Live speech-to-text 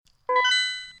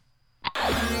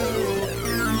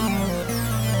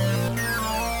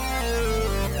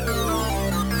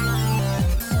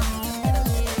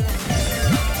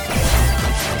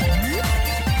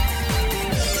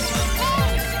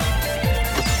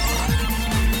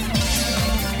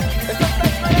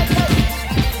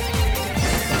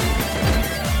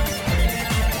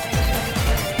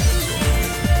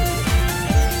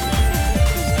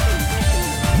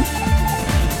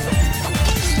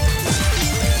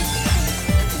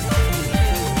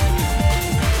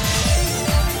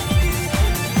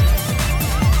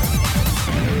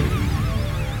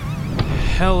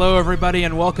Hello, everybody,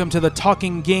 and welcome to the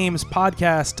Talking Games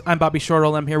podcast. I'm Bobby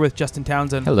Shortle. I'm here with Justin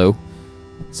Townsend. Hello.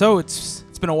 So it's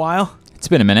been a while. It's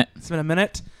been a minute. It's been a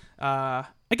minute. I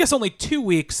guess only 2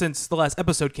 weeks since the last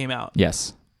episode came out.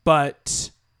 Yes. But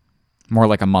more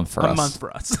like a month for us. A month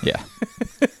for us. Yeah.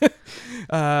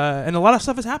 And a lot of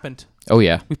stuff has happened. Oh,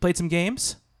 yeah. We played some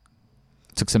games.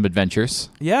 Took some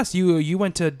adventures. Yes, you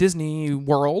went to Disney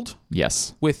World.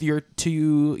 Yes. With your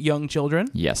 2 young children.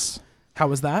 Yes. How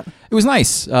was that? It was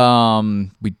nice.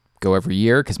 We go every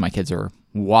year because my kids are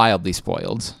wildly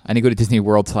spoiled. I didn't go to Disney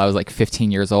World till I was like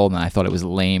 15 years old, and I thought it was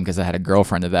lame because I had a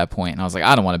girlfriend at that point, and I was like,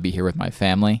 I don't want to be here with my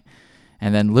family.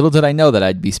 And then little did I know that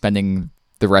I'd be spending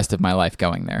the rest of my life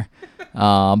going there.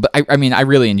 But I mean, I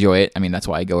really enjoy it. I mean, that's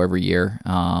why I go every year.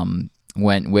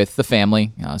 Went with the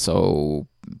family, so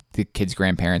the kids'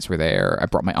 grandparents were there. I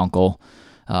brought my uncle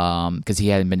because he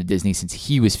hadn't been to Disney since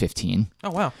he was 15. Oh,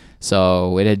 wow.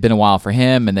 So it had been a while for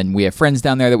him, and then we have friends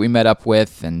down there that we met up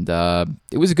with, and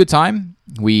it was a good time.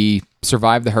 We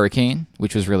survived the hurricane,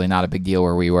 which was really not a big deal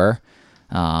where we were.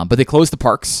 But they closed the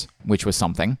parks, which was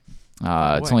something.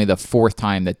 It's only the 4th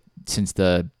time that since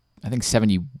the, I think,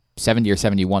 70 or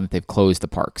 71 that they've closed the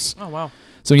parks. Oh, wow.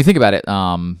 So when you think about it,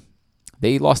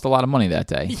 they lost a lot of money that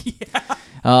day.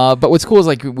 Yeah. But what's cool is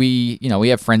like we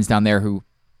have friends down there who,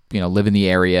 live in the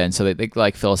area, and so they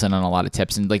like fill us in on a lot of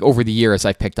tips. And like over the years,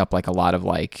 I've picked up like a lot of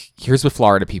like, here's what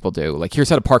Florida people do. Like, here's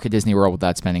how to park at Disney World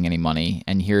without spending any money,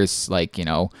 and here's like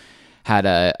how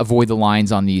to avoid the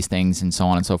lines on these things, and so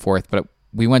on and so forth. But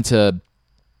we went to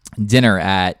dinner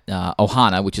at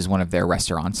Ohana, which is one of their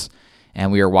restaurants, and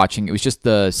we were watching. It was just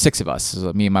the 6 of us,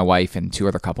 so me and my wife and 2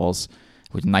 other couples.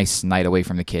 It was a nice night away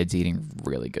from the kids, eating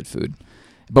really good food.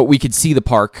 But we could see the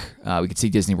park, we could see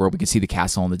Disney World, we could see the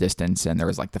castle in the distance, and there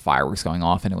was like the fireworks going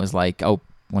off, and it was like, one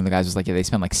of the guys was like, yeah, they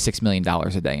spend like $6 million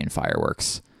a day in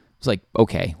fireworks. It was like,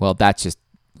 okay, well, that's just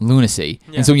lunacy.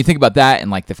 Yeah. And so when you think about that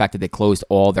and like the fact that they closed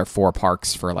all their 4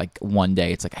 parks for like one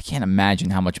day, it's like, I can't imagine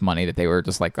how much money that they were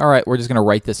just like, all right, we're just going to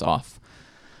write this off.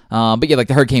 But yeah, like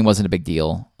the hurricane wasn't a big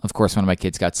deal. Of course, one of my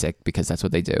kids got sick because that's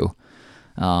what they do.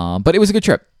 But it was a good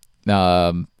trip. It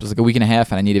was like a week and a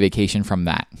half, and I need a vacation from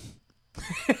that.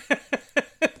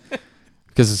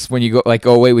 Because when you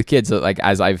go away with kids, like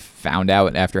as I've found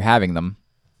out after having them.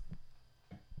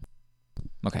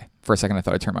 Okay, for a second I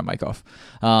thought I turned my mic off.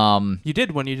 You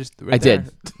did when you just. I did.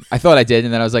 I thought I did,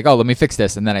 and then I was like, "Oh, let me fix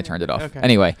this," and then I turned it off. Okay.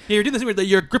 Anyway, yeah, you're doing this weird.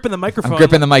 You're gripping the microphone. I'm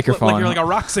gripping the microphone like you're like a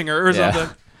rock singer or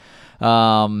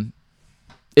something.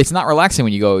 It's not relaxing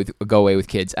when you go away with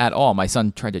kids at all. My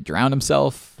son tried to drown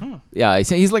himself. Yeah,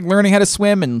 he's like learning how to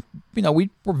swim, and we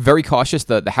were very cautious.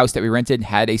 The house that we rented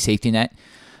had a safety net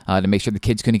to make sure the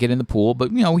kids couldn't get in the pool.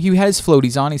 But he had his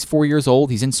floaties on. He's 4 years old.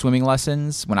 He's in swimming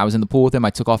lessons. When I was in the pool with him, I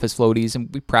took off his floaties and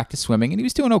we practiced swimming, and he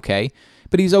was doing okay.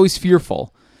 But he's always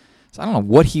fearful. So I don't know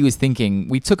what he was thinking.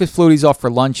 We took his floaties off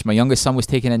for lunch. My youngest son was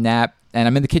taking a nap, and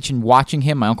I'm in the kitchen watching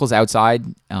him. My uncle's outside,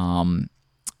 and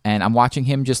I'm watching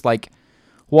him just like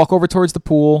walk over towards the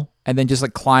pool and then just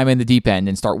like climb in the deep end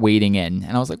and start wading in.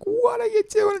 And I was like, what are you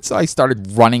doing? So I started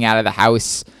running out of the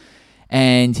house,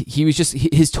 and he was just,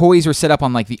 his toys were set up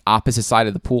on like the opposite side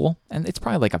of the pool. And it's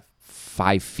probably like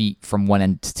 5 feet from one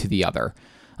end to the other.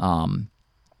 But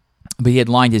he had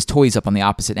lined his toys up on the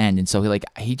opposite end. And so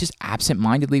he just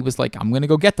absentmindedly was like, I'm going to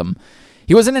go get them.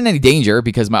 He wasn't in any danger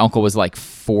because my uncle was like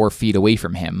 4 feet away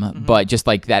from him. Mm-hmm. But just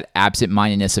like that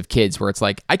absent-mindedness of kids where it's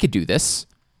like, I could do this.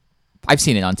 I've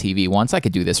seen it on TV once. I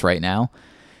could do this right now.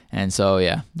 And so,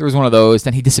 yeah, there was one of those.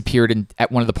 Then he disappeared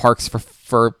at one of the parks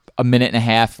for a minute and a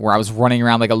half where I was running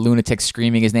around like a lunatic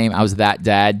screaming his name. I was that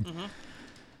dad. Mm-hmm.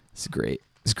 It's great.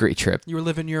 It's a great trip. You were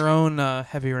living your own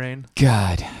Heavy Rain.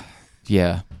 God.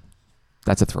 Yeah.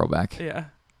 That's a throwback. Yeah.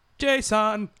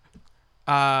 Jason.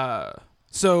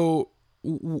 So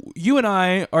you and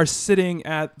I are sitting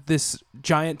at this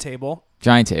giant table.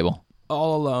 Giant table.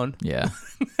 All alone. Yeah.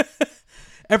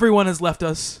 Everyone has left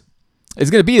us. It's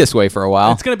going to be this way for a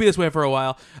while. It's going to be this way for a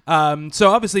while. So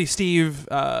obviously Steve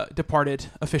departed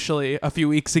officially a few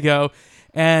weeks ago,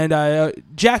 and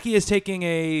Jackie is taking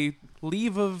a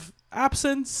leave of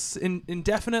absence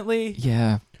indefinitely.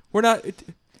 Yeah. We're not.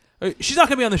 She's not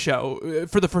going to be on the show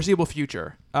for the foreseeable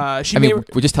future.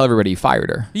 We just tell everybody you fired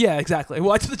her. Yeah, exactly.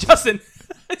 Well, I told Justin,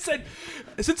 I said,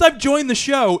 since I've joined the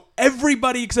show,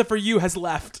 everybody except for you has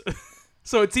left.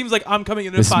 So it seems like I'm coming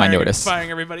in and firing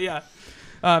everybody. Yeah.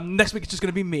 Next week it's just going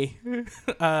to be me.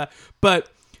 But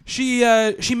she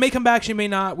may come back. She may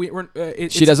not.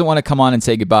 She doesn't want to come on and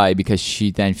say goodbye because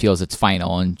she then feels it's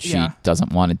final, and she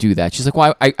doesn't want to do that. She's like,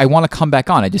 well, I want to come back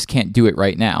on. I just can't do it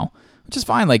right now, which is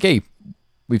fine. Like, hey,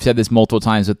 we've said this multiple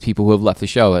times with people who have left the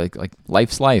show. Like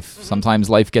life's life. Mm-hmm. Sometimes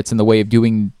life gets in the way of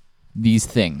doing these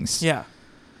things. Yeah.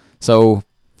 So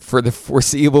for the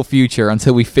foreseeable future,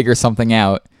 until we figure something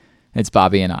out, it's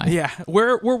Bobby and I. Yeah,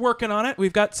 we're working on it.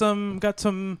 We've got some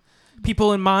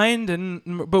people in mind,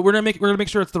 but we're gonna make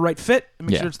sure it's the right fit and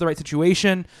make sure it's the right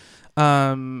situation.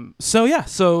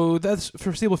 So that's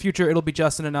foreseeable future. It'll be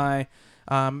Justin and I,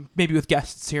 maybe with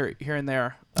guests here and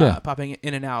there, popping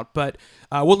in and out. But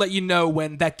we'll let you know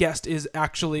when that guest is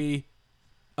actually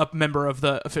a member of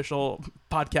the official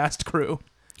podcast crew.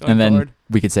 And then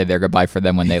we could say their goodbye for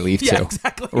them when they leave too.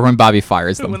 Exactly. Or when Bobby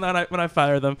fires them. when I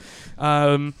fire them.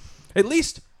 At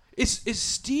least is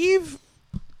Steve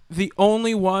the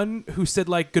only one who said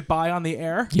like goodbye on the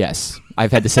air? Yes.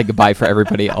 I've had to say goodbye for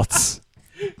everybody else.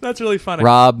 That's really funny.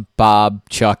 Rob, Bob,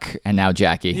 Chuck, and now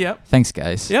Jackie. Yep. Thanks,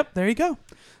 guys. Yep. There you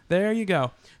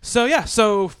go.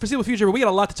 So foreseeable future, we got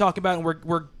a lot to talk about, and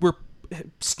we're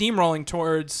steamrolling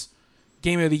towards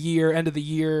Game of the Year, end of the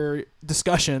year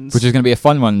discussions, which is going to be a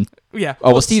fun one. Yeah.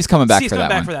 Oh, well, Steve's coming back for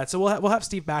that. So we'll have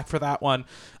Steve back for that one,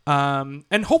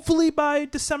 and hopefully by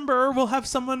December we'll have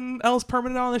someone else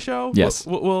permanent on the show. Yes.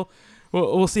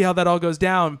 We'll see how that all goes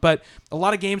down. But a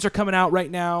lot of games are coming out right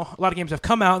now. A lot of games have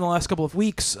come out in the last couple of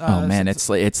weeks. Oh man, it's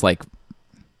like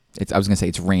I was going to say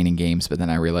it's raining games, but then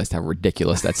I realized how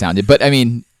ridiculous that sounded. But I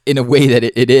mean, in a way that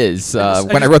it is.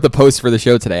 When I wrote the post for the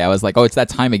show today, I was like, oh, it's that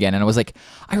time again. And I was like,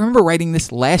 I remember writing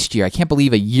this last year. I can't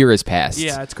believe a year has passed.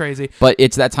 Yeah, it's crazy. But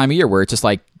it's that time of year where it's just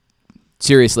like,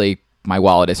 seriously, my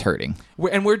wallet is hurting.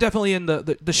 We're definitely in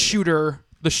the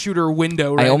shooter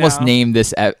window right now. I almost named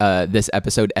this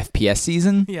episode FPS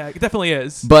season. Yeah, it definitely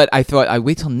is. But I thought I'd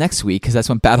wait till next week because that's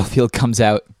when Battlefield comes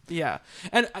out. Yeah.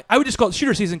 And I would just call it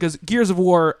shooter season because Gears of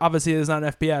War obviously is not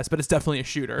an FPS, but it's definitely a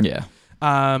shooter. Yeah.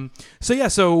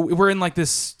 So we're in like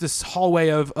this hallway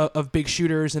of big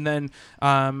shooters, and then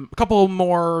a couple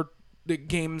more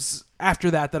games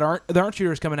after that aren't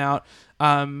shooters coming out.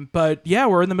 But yeah,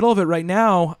 we're in the middle of it right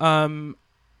now.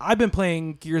 I've been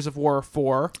playing Gears of War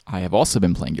 4. I have also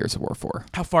been playing Gears of War 4.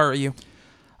 How far are you?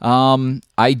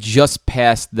 I just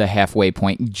passed the halfway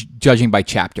point, judging by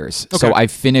chapters. Okay. So I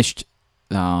finished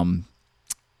the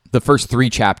first 3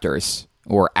 chapters.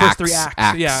 Or acts. 3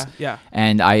 acts. Yeah.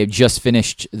 And I had just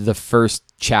finished the first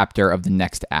chapter of the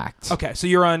next act. Okay, so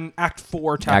you're on Act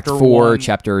 4, Chapter 1. Act 4,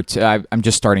 Chapter 2. I'm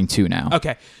just starting 2 now.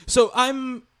 Okay, so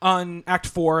I'm on Act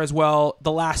 4 as well,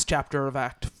 the last chapter of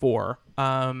Act 4.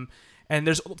 And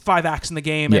there's 5 acts in the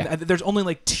game, and there's only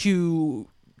like 2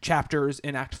 chapters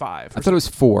in Act 5. I thought it was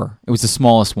 4. It was the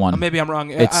smallest one. Maybe I'm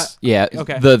wrong. Okay.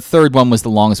 The third one was the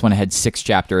longest one. It had 6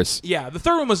 chapters. Yeah, the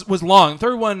third one was long. The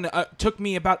third one took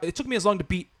me as long to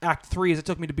beat Act 3 as it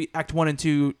took me to beat Act 1 and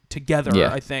 2 together,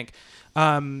 I think.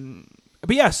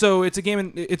 But yeah, so it's a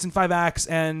game, it's in 5 acts,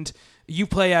 and you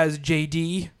play as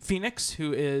JD Phoenix,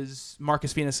 who is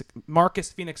Marcus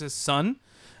Phoenix's son.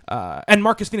 And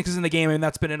Marcus Phoenix is in the game, and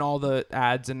that's been in all the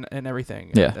ads and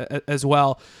everything as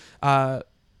well.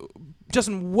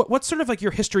 Justin, what's sort of like your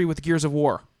history with Gears of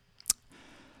War?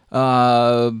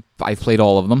 I've played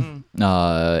all of them,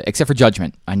 except for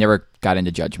Judgment. I never got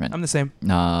into Judgment. I'm the same.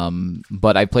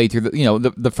 But I played through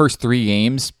the first 3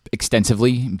 games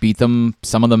extensively. Beat them.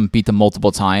 Some of them beat them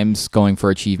multiple times, going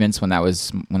for achievements when that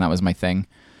was my thing.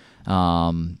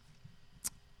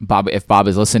 Bob, if Bob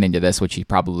is listening to this, which he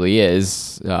probably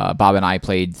is, Bob and I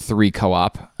played 3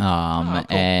 co-op, cool.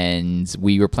 And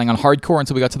we were playing on hardcore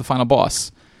until we got to the final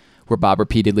boss, where Bob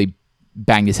repeatedly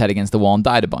banged his head against the wall and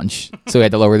died a bunch, so we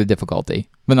had to lower the difficulty.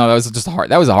 But no,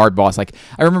 that was a hard boss. Like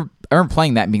I remember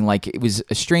playing that and being like, it was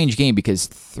a strange game because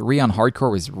 3 on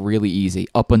hardcore was really easy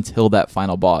up until that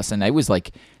final boss, and it was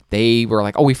like they were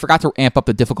like, oh, we forgot to amp up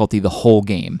the difficulty the whole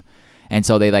game. And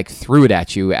so they like threw it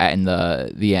at you in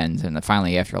the end, and then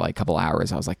finally after like a couple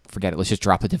hours, I was like, "Forget it, let's just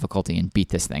drop the difficulty and beat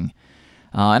this thing."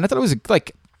 And I thought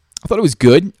it was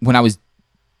good. When I was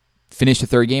finished the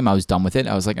 3rd game, I was done with it.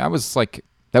 I was like,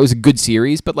 that was a good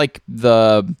series, but like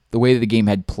the way that the game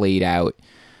had played out,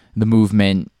 the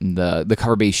movement, the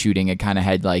cover based shooting, it kind of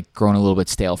had like grown a little bit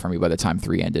stale for me by the time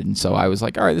 3 ended. And so I was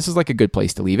like, all right, this is like a good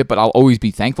place to leave it. But I'll always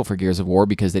be thankful for Gears of War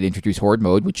because they'd introduced Horde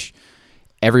mode, which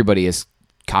everybody has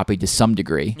copied to some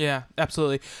degree. Yeah,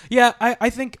 absolutely. Yeah, I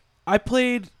think I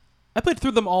played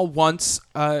through them all once.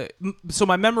 So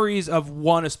my memories of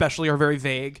 1 especially are very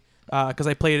vague because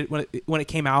I played it when it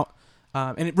came out,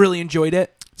 and it really enjoyed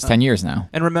it. It's 10 years now.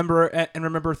 And remember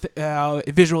how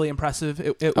visually impressive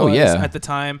it was at the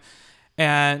time.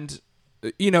 And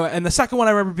and the second one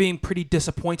I remember being pretty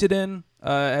disappointed in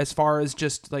as far as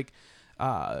just like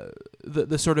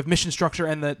the sort of mission structure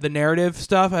and the narrative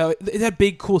stuff. It had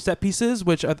big cool set pieces,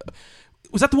 which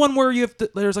Was that the one where you have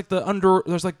there's like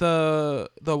the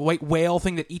white whale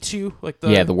thing that eats you, like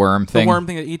the worm thing. The worm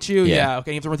thing that eats you. Yeah.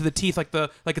 Okay. You have to run through the teeth like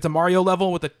it's a Mario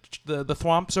level with the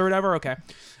thwomps or whatever. Okay.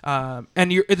 And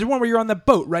it's the one where you're on the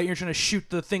boat, right? You're trying to shoot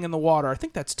the thing in the water. I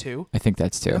think that's 2. I think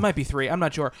that's 2. It might be 3. I'm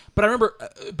not sure, but I remember.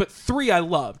 But 3 I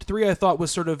loved. 3 I thought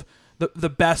was sort of the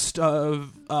best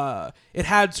of. It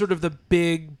had sort of the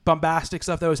big bombastic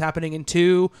stuff that was happening in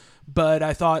 2. But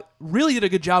I thought really did a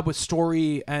good job with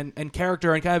story and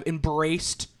character and kind of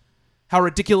embraced how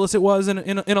ridiculous it was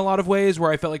in a lot of ways, where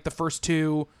I felt like the first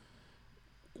 2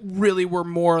 really were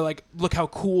more like, look how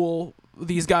cool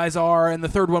these guys are, and the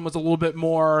third one was a little bit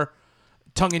more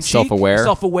tongue-in-cheek,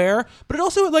 self-aware. But it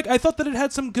also, like, I thought that it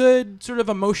had some good sort of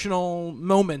emotional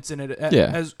moments in it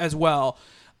as well.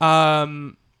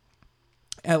 And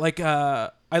like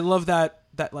I love that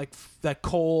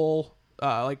Cole.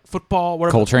 Like football,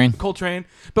 whatever. Coltrane.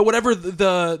 But whatever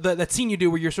that scene you do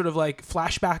where you're sort of like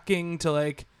flashbacking to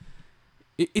like,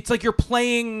 it's like you're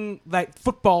playing that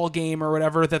football game or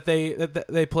whatever that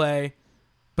they play,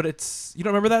 but it's, you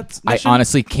don't remember that mission? I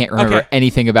honestly can't remember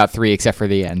anything about 3 except for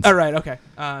the end. All right, okay.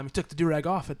 You took the do-rag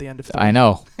off at the end of 3. I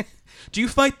know. Do you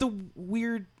fight the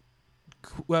weird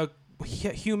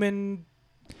human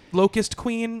Locust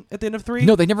Queen at the end of 3?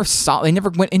 No, they never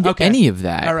went into any of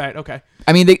that. All right, okay.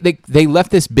 I mean, they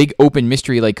left this big open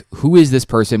mystery, like, who is this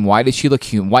person? Why does she look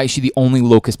human? Why is she the only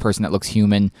Locust person that looks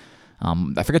human?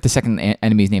 I forget the second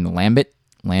enemy's name, the Lambent?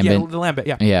 Yeah, the Lambent,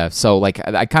 yeah. Yeah, so, like,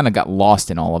 I kind of got lost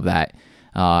in all of that.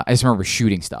 I just remember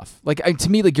shooting stuff. Like,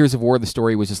 to me, like, Gears of War, the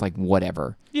story was just, like,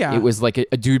 whatever. Yeah. It was, like,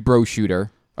 a dude bro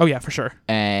shooter. Oh, yeah, for sure.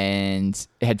 And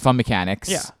it had fun mechanics.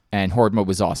 Yeah. And Horde mode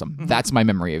was awesome. Mm-hmm. That's my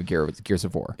memory of Gears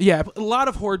of War. Yeah, a lot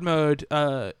of Horde mode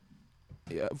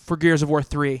for Gears of War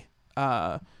 3.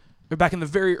 Back in the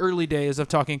very early days of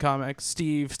Talking Comics,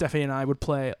 Steve, Stephanie, and I would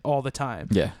play all the time.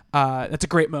 Yeah. That's a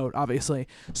great mode, obviously.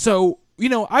 So,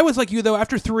 I was like you, though.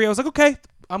 After 3, I was like, okay,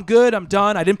 I'm good. I'm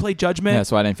done. I didn't play Judgment. Yeah,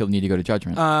 that's why I didn't feel the need to go to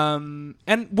Judgment.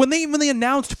 And when they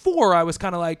announced 4, I was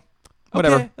kind of like, okay,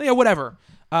 whatever. Yeah, whatever.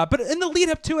 But in the lead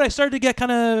up to it, I started to get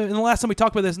kind of, in the last time we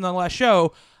talked about this in the last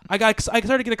show, I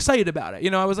started to get excited about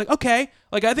it. I was like, okay,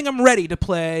 like I think I'm ready to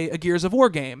play a Gears of War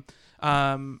game.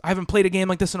 I haven't played a game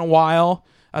like this in a while.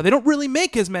 They don't really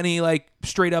make as many like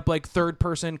straight up like third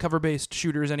person cover based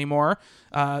shooters anymore.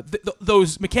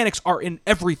 Those mechanics are in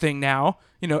everything now.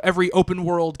 Every open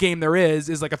world game there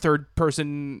is like a third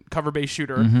person cover based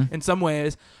shooter in some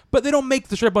ways, but they don't make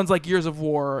the straight up ones like Gears of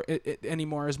War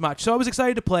anymore as much. So I was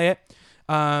excited to play it.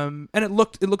 And it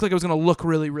looked like it was going to look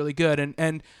really, really good.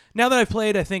 And now that I've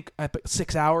played, I think I put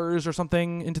 6 hours or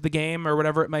something into the game or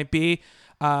whatever it might be.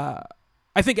 I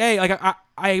think I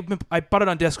bought it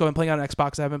on disc. I've been playing it on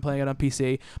Xbox. I haven't been playing it on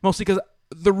PC, mostly because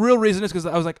the real reason is because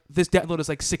I was like, this download is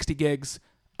like 60 gigs.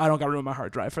 I don't got room on my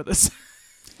hard drive for this.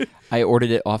 I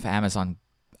ordered it off Amazon.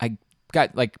 I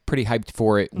got like pretty hyped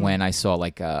for it when I saw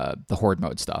like the Horde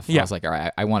mode stuff. Yeah. I was like, all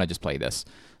right, I want to just play this.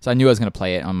 So I knew I was going to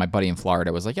play it. And my buddy in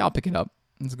Florida was like, yeah, I'll pick it up.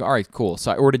 I was like, all right, cool.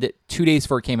 So I ordered it 2 days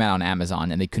before it came out on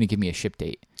Amazon, and they couldn't give me a ship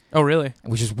date. Oh, really?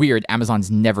 Which is weird.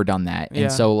 Amazon's never done that. Yeah.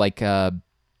 And so like 2-3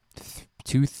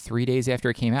 days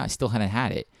after it came out, I still hadn't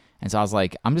had it. And so I was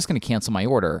like, I'm just going to cancel my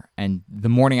order. And the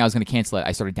morning I was going to cancel it,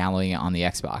 I started downloading it on the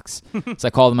Xbox. So I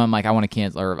called them. I'm like, I want to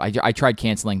cancel. Or I tried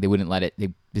canceling. They wouldn't let it.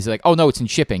 They said like, oh, no, it's in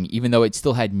shipping, even though it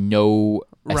still had no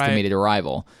estimated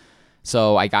arrival.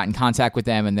 So I got in contact with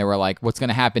them, and they were like, what's going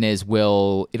to happen is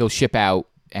it'll ship out,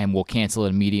 and we'll cancel it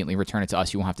immediately, return it to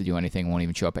us. You won't have to do anything. It won't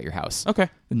even show up at your house. Okay.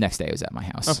 The next day it was at my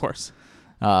house. Of course.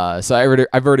 So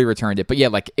I've already returned it. But yeah,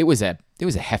 like it was a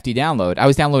hefty download. I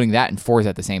was downloading that and Forza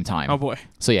at the same time. Oh boy.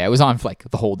 So yeah, it was on for like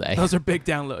the whole day. Those are big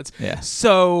downloads. Yeah.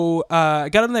 So I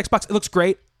got it on the Xbox. It looks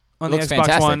great on the Xbox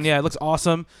fantastic. One. Yeah, it looks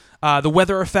awesome. The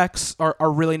weather effects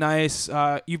are really nice.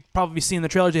 You've probably seen the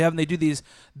trailers they have, and they do these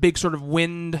big sort of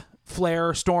wind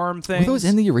flare storm things. Were those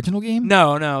in the original game?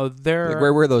 No. They're like,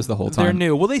 where were those the whole time? They're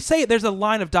new. Well, they say there's a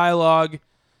line of dialogue.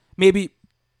 Maybe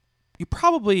you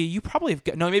probably have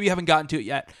maybe you haven't gotten to it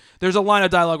yet. There's a line of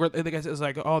dialogue where the guy says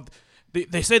like, oh,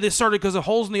 they say this started because of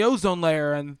holes in the ozone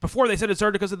layer, and before they said it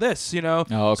started because of this, Oh,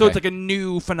 okay. So it's like a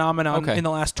new phenomenon in the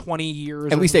last 20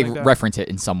 years. At least they reference it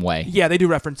in some way. Yeah, they do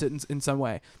reference it in some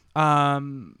way.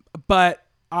 But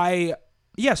so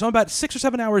I'm about 6 or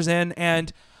 7 hours in,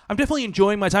 and I'm definitely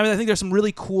enjoying my time. I think there's some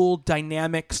really cool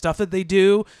dynamic stuff that they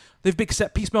do. They have big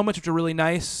set piece moments, which are really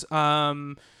nice.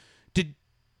 I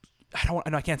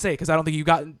can't say because I don't think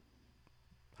I don't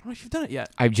know if you've done it yet.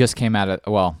 I just came out of,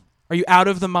 Are you out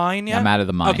of the mine yet? I'm out of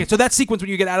the mine. Okay, so that sequence when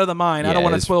you get out of the mine, I don't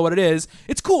want to spoil what it is.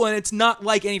 It's cool, and it's not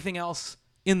like anything else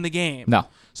in the game. No.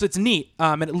 So it's neat,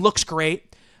 and it looks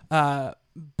great.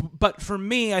 But for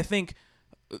me, I think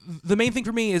the main thing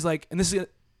for me is like, and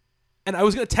I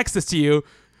was gonna text this to you,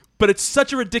 but it's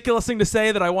such a ridiculous thing to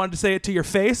say that I wanted to say it to your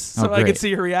face so I could see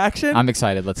your reaction. I'm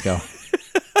excited. Let's go.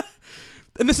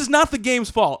 And this is not the game's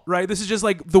fault, right? This is just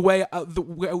like the way,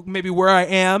 maybe where I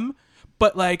am.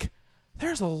 But like,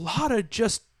 there's a lot of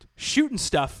just shooting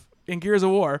stuff in Gears of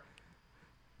War.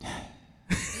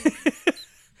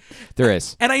 There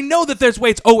is. And I know that there's the way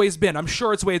it's always been. I'm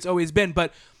sure it's the way it's always been.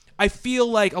 But I feel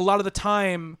like a lot of the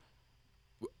time,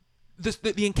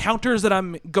 the encounters that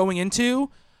I'm going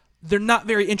into, they're not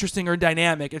very interesting or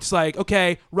dynamic. It's like,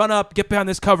 okay, run up, get behind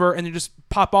this cover, and then just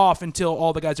pop off until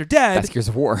all the guys are dead. That's Gears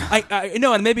of War. I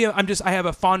know, and maybe I have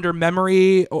a fonder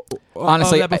memory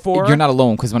Honestly, of that before. You're not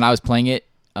alone, because when I was playing it,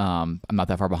 I'm not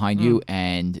that far behind you,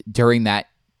 and during that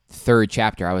third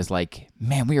chapter, I was like,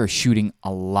 man, we are shooting a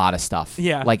lot of stuff.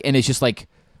 Yeah. Like, and it's just like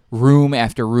room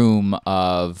after room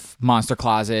of monster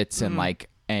closets and like,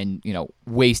 and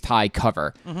waist high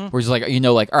cover. Where it's like,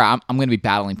 like, all right, I'm going to be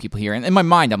battling people here. And in my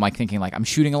mind, I'm like thinking like I'm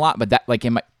shooting a lot, but that like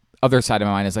in my other side of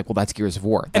my mind is like, well, that's Gears of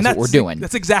War. That's what we're doing.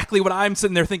 That's exactly what I'm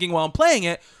sitting there thinking while I'm playing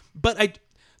it. But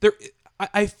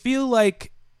I feel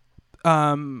like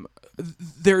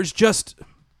there's just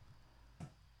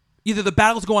either the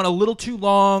battles go on a little too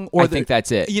long, or I think that's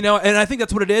it. And I think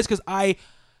that's what it is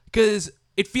because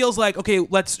it feels like, okay,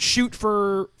 let's shoot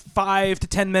for 5 to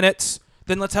 10 minutes.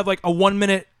 Then let's have like a 1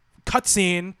 minute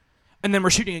cutscene, and then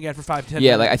we're shooting again for 5 to 10 minutes.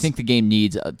 Yeah, like I think the game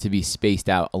needs to be spaced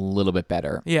out a little bit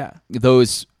better. Yeah.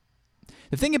 The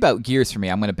thing about Gears for me,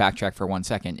 I'm going to backtrack for 1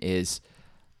 second, is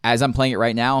as I'm playing it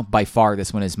right now, by far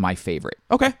this one is my favorite.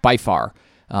 Okay. By far.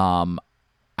 I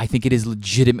think it is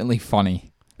legitimately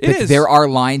funny. It is. There are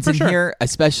lines in sure. here,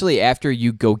 especially after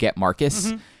you go get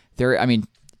Marcus.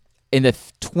 In the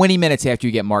 20 minutes after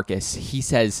you get Marcus, he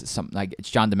says something like, it's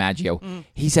John DiMaggio.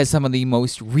 He says some of the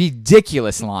most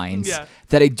ridiculous lines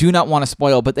that I do not want to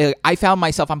spoil. But I found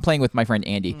myself, I'm playing with my friend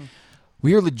Andy.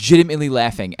 We are legitimately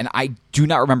laughing, and I do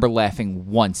not remember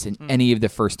laughing once in any of the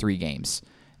first 3 games.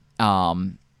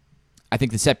 I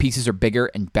think the set pieces are bigger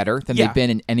and better than they've been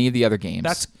in any of the other games.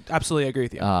 That's absolutely, I agree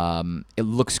with you. It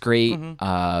looks great.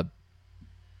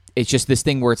 It's just this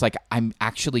thing where it's like I'm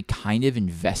actually kind of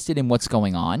invested in what's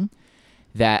going on,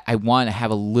 that I want to have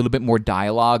a little bit more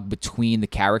dialogue between the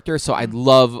characters. So I'd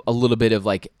love a little bit of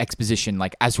like exposition,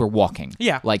 like as we're walking.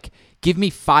 Yeah. Like give me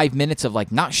 5 minutes of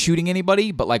like not shooting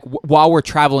anybody, but like while we're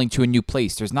traveling to a new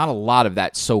place. There's not a lot of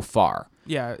that so far.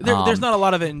 Yeah. There's not a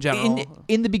lot of it in general.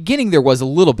 In the beginning, there was a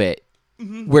little bit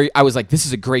where I was like, this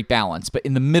is a great balance. But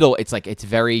in the middle, it's like, it's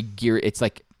very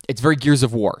Gears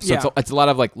of War. So it's a lot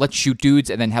of like, let's shoot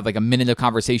dudes and then have like a minute of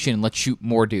conversation and let's shoot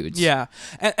more dudes. Yeah.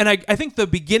 And I think the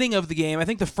beginning of the game, I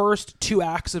think the first 2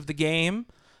 acts of the game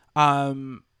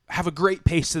have a great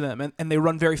pace to them, and they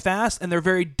run very fast, and they're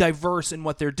very diverse in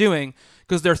what they're doing,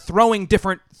 because they're throwing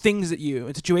different things at you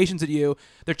and situations at you.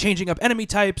 They're changing up enemy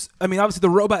types. I mean, obviously the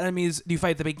robot enemies you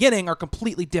fight at the beginning are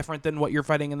completely different than what you're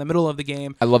fighting in the middle of the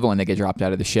game. I love it when they get dropped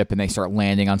out of the ship and they start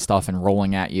landing on stuff and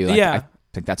rolling at you. I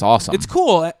think that's awesome. It's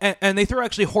cool, and they throw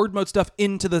actually horde mode stuff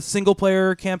into the single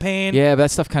player campaign. Yeah, but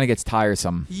that stuff kind of gets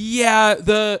tiresome. Yeah,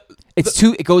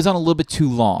 it goes on a little bit too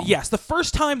long. Yes, the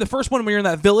first one when you're in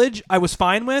that village, I was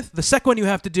fine with. The second one you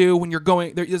have to do when you're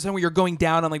going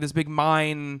down on like this big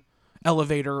mine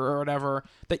elevator or whatever,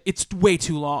 that it's way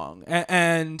too long,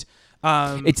 and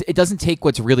it doesn't take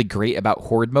what's really great about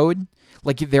horde mode.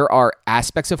 Like there are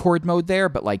aspects of horde mode there,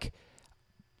 but like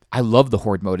I love the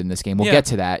horde mode in this game. We'll get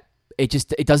to that.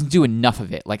 It doesn't do enough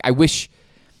of it. Like I wish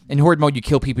in horde mode you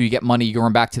kill people, you get money, you go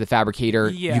run back to the fabricator,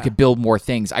 you could build more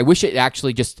things. I wish it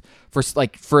actually just for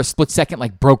a split second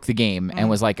like broke the game and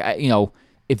was like,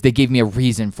 if they gave me a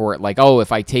reason for it, like, oh,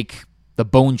 if I take the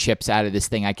bone chips out of this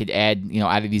thing, I could add,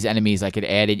 out of these enemies, I could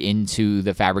add it into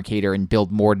the fabricator and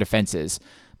build more defenses.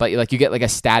 But like you get like a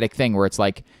static thing where it's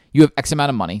like you have X amount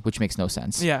of money, which makes no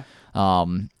sense. Yeah.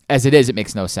 As it is, it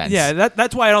makes no sense. Yeah,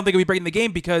 that's why I don't think it'll be breaking the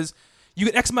game, because you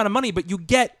get X amount of money, but you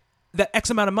get that X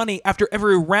amount of money after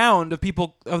every round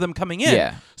of them coming in.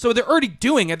 Yeah. So they're already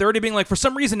doing it. They're already being like, for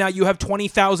some reason now you have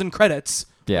 20,000 credits.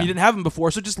 Yeah. You didn't have them before,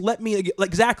 so just let me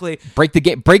exactly break the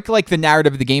game, break like the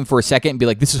narrative of the game for a second and be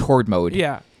like, this is horde mode.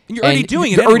 Yeah. And you're already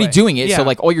doing it. You're already anyway. doing it. Yeah. So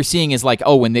like all you're seeing is like,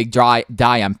 oh, when they die,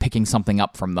 I'm picking something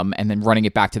up from them and then running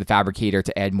it back to the fabricator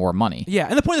to add more money. Yeah.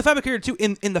 And the point of the fabricator too,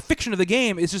 in the fiction of the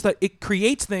game, is just that it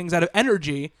creates things out of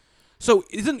energy. So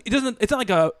it's not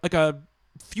like a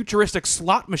futuristic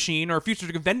slot machine or a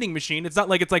futuristic vending machine. It's not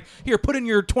like it's like, here, put in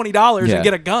your $20 and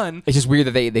get a gun. It's just weird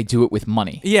that they do it with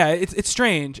money. Yeah, it's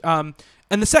strange. And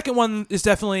the second one is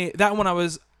definitely that one.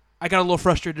 I got a little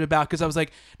frustrated about, because I was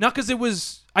like, not because it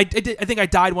was I think I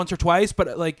died once or twice,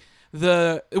 but like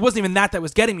it wasn't even that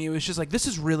was getting me. It was just like, this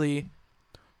is really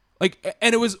like,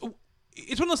 and it's one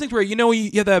of those things where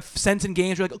you have that sense in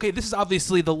games. You're like, okay, this is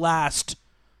obviously the last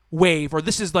wave, or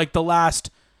this is like the last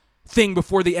thing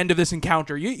before the end of this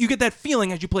encounter. You get that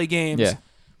feeling as you play games. Yeah.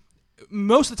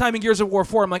 Most of the time in Gears of War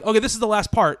 4, I'm like, okay, this is the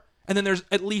last part, and then there's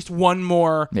at least one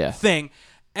more thing,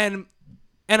 and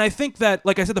I think that,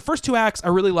 like I said, the first 2 acts I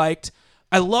really liked.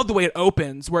 I love the way it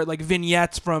opens, where like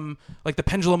vignettes from like the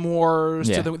Pendulum Wars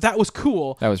that was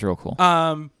cool. That was real cool.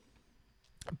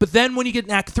 But then when you get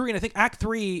in Act 3, and I think Act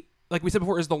 3, like we said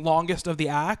before, is the longest of the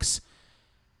acts.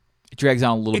 It drags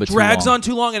on a little bit too long. It drags on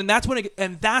too long, and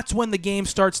that's when the game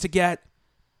starts to get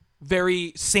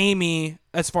very samey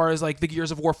as far as like the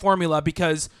Gears of War formula,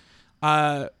 because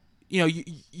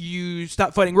you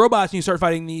stop fighting robots and you start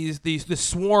fighting these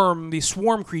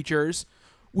swarm creatures,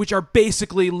 which are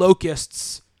basically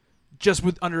locusts, just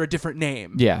under a different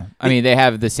name. Yeah, I mean, they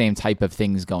have the same type of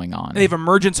things going on. They have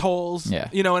emergence holes,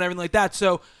 and everything like that.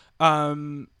 So,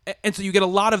 and so you get a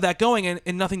lot of that going,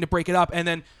 and nothing to break it up. And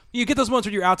then you get those moments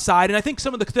where you're outside, and I think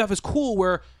some of the stuff is cool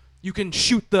where you can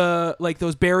shoot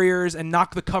those barriers and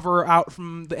knock the cover out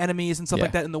from the enemies and stuff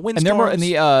like that in the windstorms. And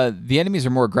the enemies are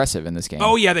more aggressive in this game.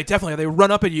 Oh yeah, they run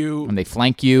up at you and they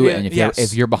flank you. And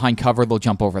if you're behind cover, they'll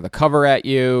jump over the cover at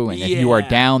you. And if you are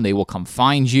down, they will come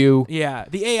find you. Yeah,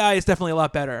 the AI is definitely a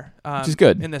lot better, which is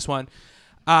good in this one.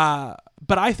 But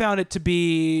I found it to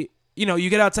be, you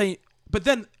get outside,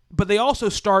 but they also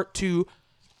start to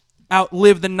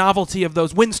outlive the novelty of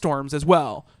those windstorms as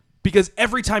well, because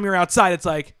every time you're outside, it's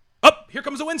like, here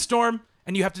comes a windstorm,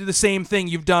 and you have to do the same thing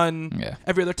you've done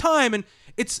every other time, and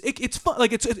it's fun.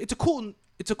 Like it's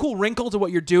a cool wrinkle to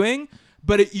what you're doing,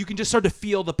 but you can just start to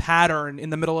feel the pattern in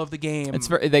the middle of the game. It's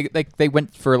they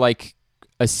went for like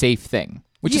a safe thing,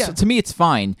 which is, to me, it's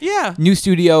fine. Yeah, new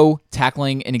studio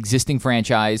tackling an existing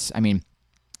franchise. I mean,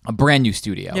 a brand new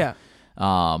studio. Yeah.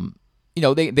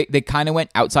 They kind of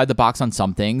went outside the box on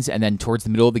some things, and then towards the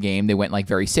middle of the game, they went like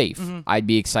very safe. Mm-hmm. I'd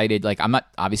be excited. Like, I'm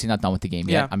obviously not done with the game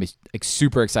yet. I'm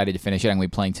super excited to finish it. I'm going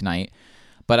to be playing tonight,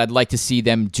 but I'd like to see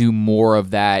them do more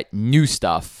of that new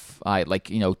stuff.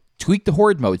 Tweak the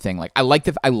horde mode thing. Like, I like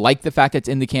the fact that it's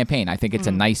in the campaign. I think it's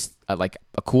a nice, a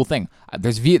cool thing.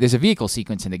 There's a vehicle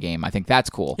sequence in the game. I think that's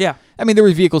cool. Yeah. I mean, there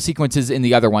were vehicle sequences in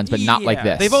the other ones, but not like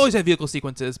this. They've always had vehicle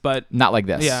sequences, but not like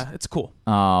this. Yeah, it's cool.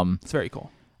 It's very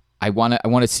cool. I want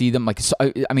to see them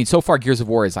so far Gears of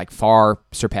War is like far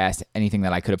surpassed anything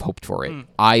that I could have hoped for it.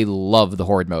 I love the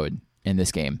horde mode in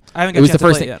this game. I haven't got a chance to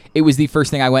play it yet. It was the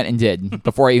first thing I went and did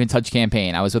before I even touched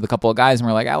campaign. I was with a couple of guys and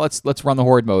we're like, let's run the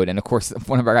horde mode, and of course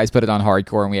one of our guys put it on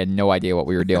hardcore and we had no idea what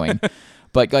we were doing.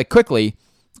 But like quickly,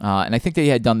 and I think they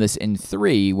had done this in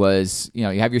 3, was you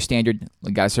have your standard,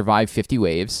 you got to survive 50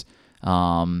 waves.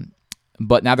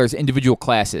 But now there's individual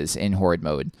classes in horde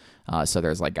mode. So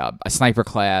there's like a sniper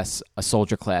class, a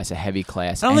soldier class, a heavy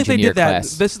class, I don't think they did that.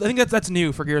 Class. I think that's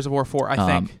new for Gears of War 4, I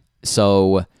think.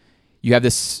 So you have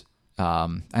this, I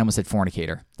almost said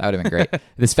fornicator. That would have been great.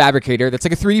 This fabricator that's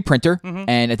like a 3D printer. Mm-hmm.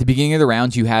 And at the beginning of the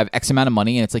round, you have X amount of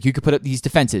money. And it's like you could put up these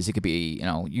defenses. It could be,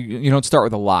 you don't start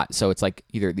with a lot. So it's like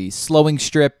either these slowing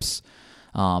strips.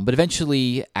 But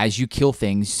eventually, as you kill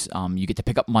things, you get to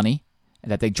pick up money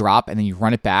that they drop, and then you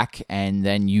run it back, and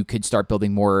then you could start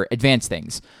building more advanced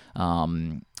things,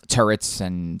 turrets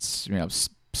and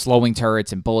slowing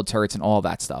turrets and bullet turrets and all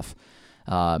that stuff.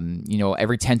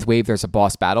 Every 10th wave there's a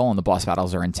boss battle, and the boss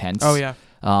battles are intense. Oh yeah.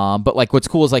 But like what's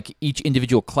cool is like each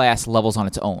individual class levels on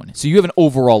its own, so you have an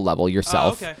overall level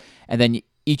yourself. Okay. And then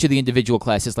each of the individual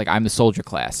classes, like I'm the soldier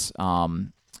class,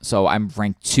 so I'm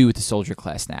rank 2 at the soldier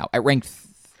class now. At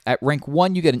rank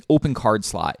 1, you get an open card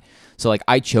slot. So like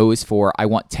I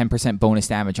want 10% bonus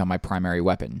damage on my primary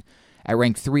weapon. At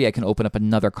rank 3, I can open up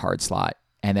another card slot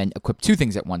and then equip 2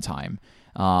 things at one time.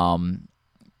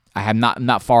 I'm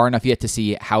not far enough yet to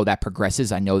see how that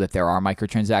progresses. I know that there are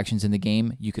microtransactions in the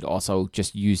game. You could also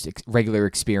just use regular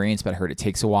experience, but I heard it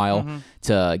takes a while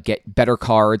to get better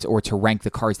cards or to rank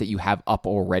the cards that you have up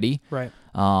already. Right.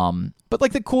 But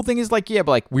like the cool thing is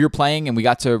but we were playing and we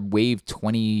got to wave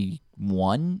 21,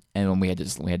 and then we had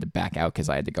to back out because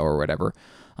I had to go or whatever.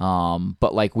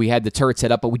 But like we had the turret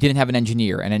set up, but we didn't have an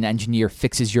engineer, and an engineer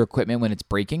fixes your equipment when it's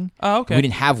breaking. Oh, okay. We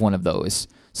didn't have one of those.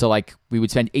 So like we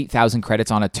would spend 8,000 credits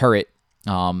on a turret.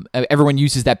 Everyone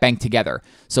uses that bank together.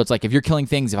 So it's like if you're killing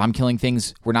things, if I'm killing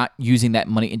things, we're not using that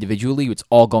money individually. It's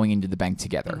all going into the bank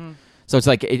together. Mm-hmm. So it's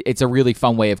like it's a really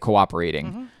fun way of cooperating.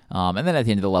 Mm-hmm. And then at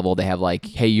the end of the level, they have like,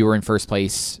 hey, you were in first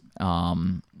place.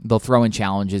 They'll throw in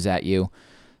challenges at you.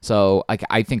 So like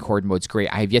I think horde mode's great.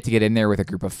 I have yet to get in there with a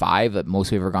group of 5. That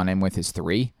most we've ever gone in with is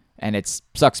 3, and it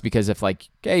sucks because if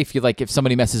if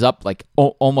somebody messes up, like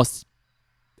almost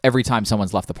every time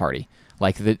someone's left the party,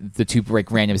 like the 2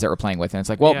 randoms that we're playing with, and it's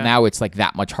like, well, now it's like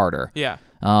that much harder. Yeah.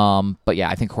 But yeah,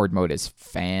 I think horde mode is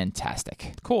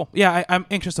fantastic. Cool. Yeah, I'm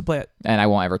anxious to play it. And I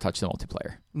won't ever touch the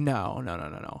multiplayer. No.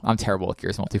 I'm terrible at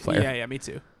Gears multiplayer. Yeah, me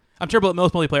too. I'm terrible at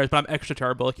most multiplayers, but I'm extra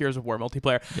terrible at Gears of War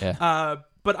multiplayer. Yeah.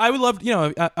 But I would love,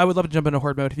 I would love to jump into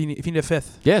horde mode if you need a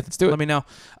 5th. Yeah, let's do it. Let me know.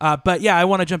 But yeah, I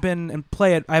want to jump in and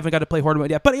play it. I haven't got to play horde mode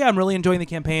yet, but yeah, I'm really enjoying the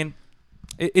campaign.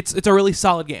 It's a really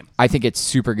solid game. I think it's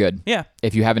super good. Yeah.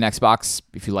 If you have an Xbox,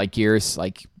 if you like Gears,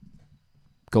 like,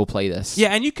 go play this. Yeah,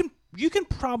 and you can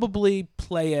probably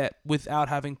play it without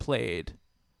having played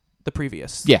the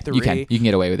previous 3. You can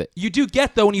get away with it. You do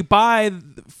get, though, when you buy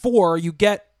 4, you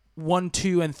get 1,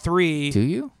 2, and 3. Do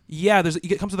you? Yeah,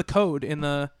 it comes with a code in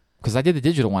the... Because I did the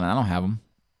digital one and I don't have them.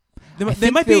 They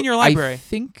might be in your library. I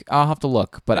think I'll have to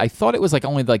look, but I thought it was like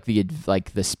only like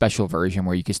the special version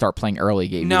where you could start playing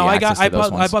early. No, I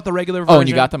bought the regular version. Oh, and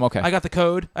you got them? Okay. I got the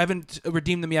code. I haven't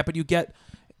redeemed them yet, but you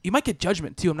might get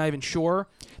Judgment too. I'm not even sure.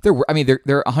 They're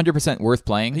 100% worth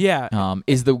playing. Yeah.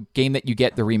 Is the game that you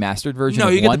get the remastered version? No,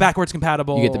 you get the backwards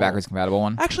compatible. You get the backwards compatible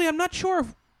one. Actually, I'm not sure.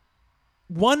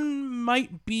 One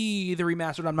might be the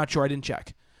remastered. I'm not sure. I didn't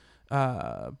check.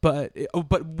 But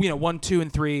 1, 2,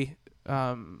 and 3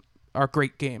 are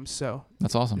great games. So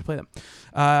that's awesome. You play them.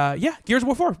 Yeah, Gears of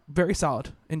War 4, very solid.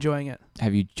 Enjoying it.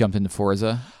 Have you jumped into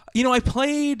Forza? I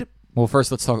played. Well,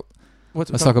 first let's talk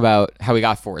about how we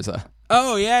got Forza.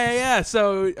 Oh yeah.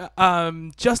 So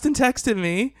Justin texted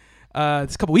me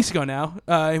it's a couple weeks ago now.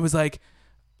 It was like,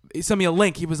 he sent me a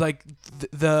link. He was like,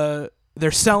 they're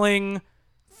selling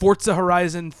Forza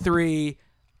Horizon 3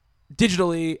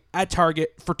 digitally at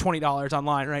Target for $20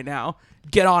 online right now.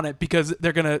 Get on it because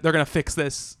they're gonna fix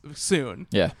this soon.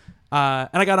 Yeah. And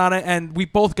I got on it, and we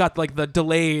both got like the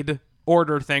delayed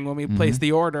order thing when we placed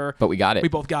the order. But we got it. We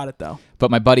both got it though.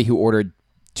 But my buddy who ordered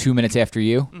 2 minutes after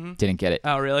you didn't get it.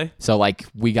 Oh really? So like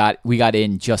we got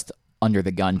in just under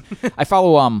the gun. I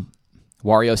follow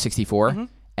Wario64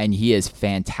 and he is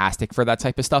fantastic for that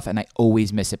type of stuff, and I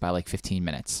always miss it by like 15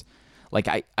 minutes. Like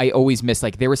I always miss,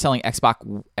 like they were selling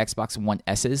Xbox One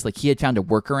S's. Like he had found a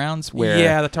workarounds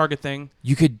where the Target thing.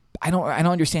 You could I don't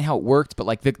understand how it worked, but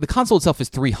like the console itself is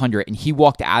 $300, and he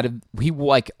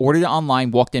ordered it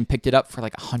online, walked in, picked it up for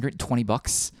like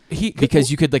 $120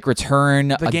 because you could like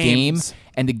return a game,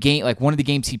 and the game, like one of the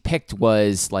games he picked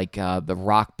was like the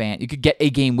Rock Band. You could get a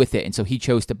game with it, and so he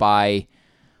chose to buy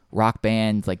Rock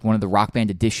Band, like one of the Rock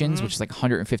Band editions, which is like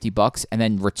 $150, and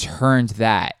then returned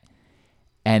that.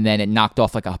 And then it knocked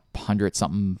off like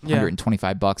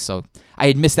 $125. So I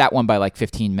had missed that one by like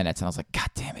 15 minutes. And I was like, God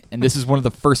damn it. And this is one of the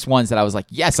first ones that I was like,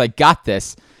 yes, I got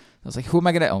this. I was like, who am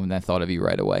I going to own? And I thought of you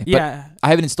right away. Yeah. But I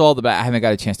haven't installed it, but I haven't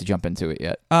got a chance to jump into it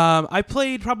yet. I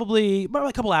played probably about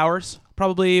a couple hours.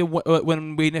 Probably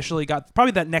when we initially got,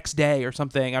 probably that next day or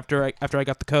something after I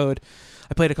got the code.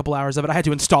 I played a couple hours of it. I had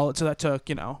to install it, so that took,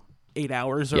 8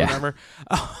 hours or whatever.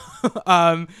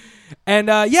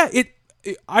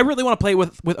 I really want to play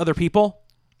with other people.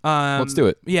 Let's do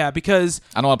it. Yeah, because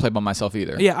I don't want to play by myself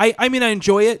either. Yeah, I mean I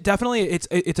enjoy it definitely.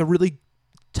 It's a really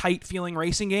tight feeling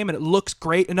racing game, and it looks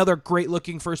great. Another great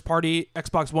looking first party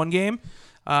Xbox One game.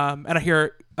 And I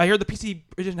hear the PC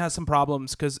version has some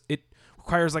problems because it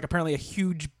requires like apparently a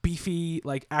huge beefy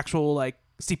like actual like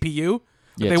CPU.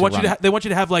 Yeah, they want you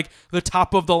to have like the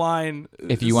top of the line.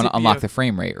 If you want to unlock the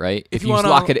frame rate, right? If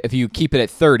you keep it at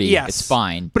 30, it's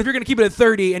fine. But if you're going to keep it at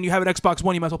 30 and you have an Xbox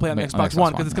One, you might as well play on the Xbox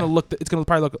One because it's going to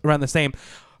probably look around the same.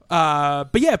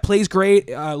 But yeah, it plays great,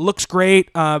 looks great.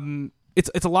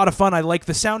 It's a lot of fun. I like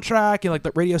the soundtrack and like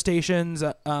the radio stations.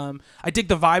 I dig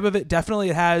the vibe of it. Definitely,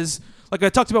 it has, like I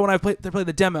talked about when I played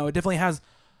the demo. It definitely has.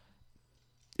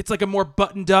 It's like a more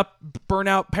buttoned up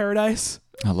Burnout Paradise.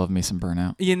 I love me some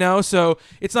Burnout. So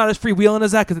it's not as freewheeling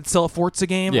as that because it's still a Forza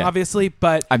game, obviously.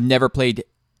 But I've never played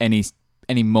any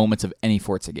moments of any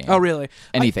Forza game. Oh, really?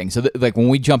 Anything. So like when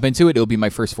we jump into it, it'll be my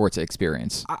first Forza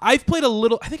experience. I've played a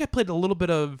little. I think I played a little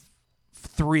bit of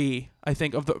 3. I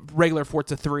think of the regular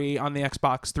Forza 3 on the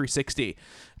Xbox 360.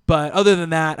 But other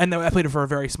than that, I know I played it for a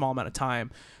very small amount of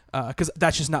time because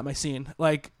that's just not my scene.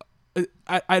 Like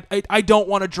I don't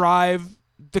want to drive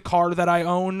the car that I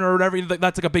own or whatever.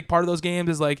 That's like a big part of those games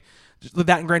is like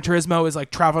that, and Gran Turismo is like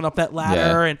traveling up that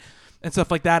ladder and stuff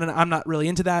like that, and I'm not really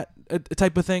into that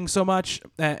type of thing so much,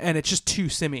 and it's just too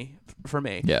simmy for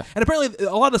me. Yeah. And apparently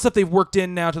a lot of the stuff they've worked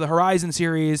in now to the Horizon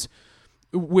series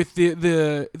with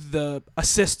the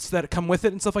assists that come with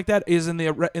it and stuff like that is in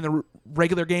the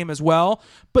regular game as well.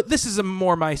 But this is a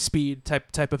more my speed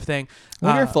type of thing. I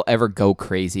wonder if they'll ever go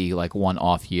crazy like one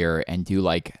off year and do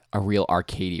like a real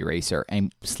arcade racer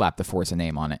and slap the Forza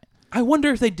name on it. I wonder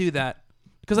if they do that,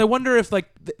 because I wonder if like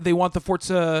they want the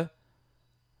Forza.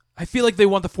 I feel like they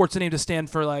want the Forza name to stand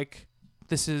for like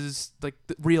this is like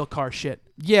the real car shit.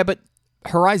 Yeah, but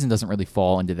Horizon doesn't really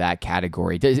fall into that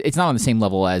category. It's not on the same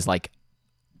level as like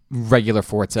regular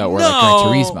Forza or like Gran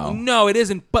Turismo. No, it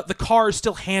isn't. But the cars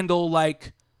still handle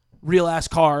like real ass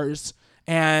cars,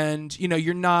 and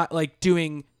you're not like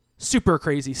doing super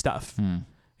crazy stuff.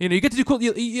 You get to do cool.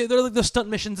 They're like the stunt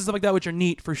missions and stuff like that, which are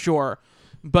neat for sure.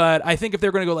 But I think if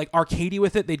they're going to go like arcadey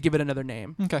with it, they'd give it another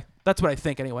name. Okay, that's what I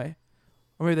think anyway.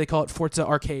 Or maybe they call it Forza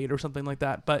Arcade or something like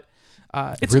that. But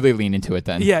it's really lean into it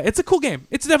then. Yeah, it's a cool game.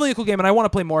 It's definitely a cool game, and I want to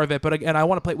play more of it. But again, I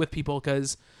want to play it with people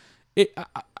because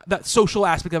that social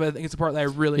aspect of it, I think it's the part that I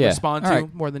really respond to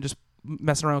more than just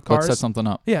messing around with cars. Let's set something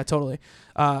up. Yeah, totally.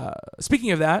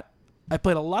 Speaking of that, I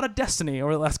played a lot of Destiny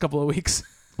over the last couple of weeks.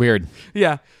 Weird.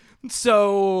 Yeah.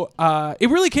 So it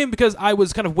really came because I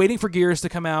was kind of waiting for Gears to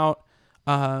come out.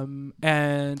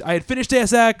 And I had finished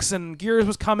Deus Ex and Gears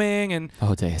was coming, and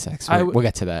Deus Ex. We'll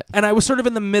get to that. And I was sort of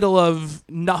in the middle of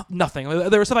nothing.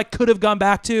 There was stuff I could have gone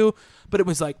back to, but it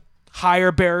was like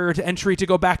higher barrier to entry to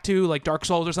go back to, like Dark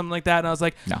Souls or something like that. And I was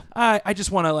like, no, I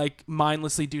just want to like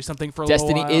mindlessly do something for a little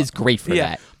while. Destiny is great for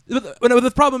that. But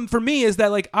the problem for me is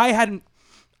that like I hadn't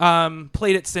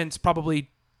played it since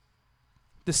probably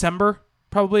December.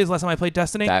 Probably is the last time I played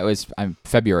Destiny. That was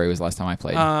February was the last time I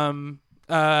played.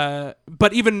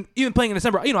 But even playing in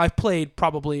December, I've played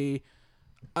probably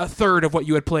a third of what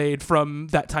you had played from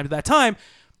that time to that time.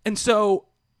 And so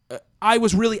I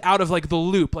was really out of like the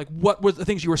loop. Like what were the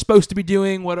things you were supposed to be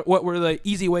doing? What were the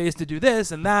easy ways to do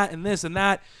this and that and this and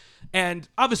that? And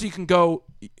obviously you can go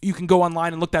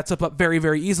online and look that stuff up very,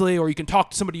 very easily, or you can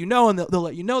talk to somebody and they'll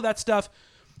let you know that stuff.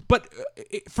 But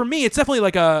for me, it's definitely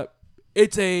like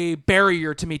it's a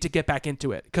barrier to me to get back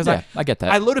into it. Because I get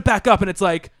that. I load it back up and it's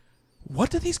like,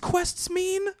 what do these quests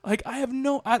mean? Like, I have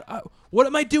what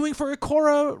am I doing for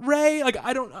Ikora Ray? Like,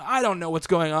 I don't know what's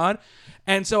going on.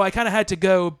 And so I kind of had to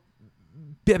go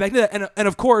back to that. And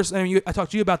of course, I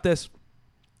talked to you about this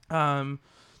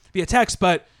via text,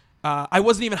 but I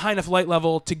wasn't even high enough light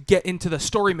level to get into the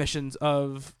story missions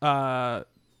of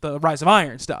the Rise of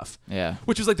Iron stuff. Yeah.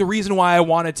 Which was like the reason why I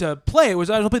wanted to play. Was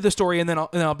I'll play the story and then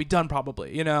I'll be done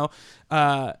probably, And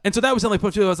so that was the only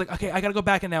point too. I was like, okay, I gotta go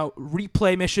back and now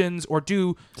replay missions or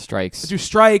do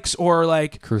strikes or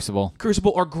like Crucible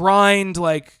or grind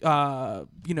like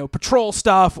patrol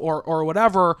stuff or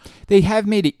whatever. They have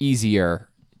made it easier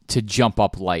to jump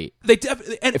up light. They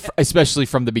definitely, especially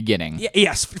from the beginning.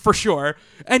 Yes, for sure.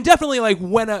 And definitely like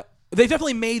they've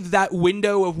definitely made that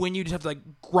window of when you just have to like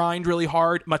grind really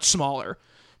hard much smaller,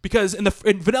 because in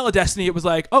vanilla Destiny it was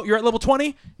like, oh, you're at level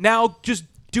 20 now, just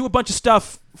do a bunch of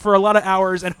stuff for a lot of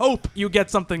hours and hope you get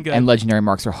something good. And legendary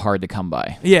marks are hard to come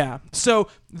by. Yeah, so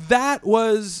it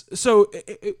was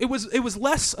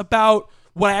less about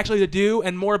what I actually had to do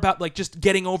and more about like just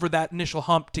getting over that initial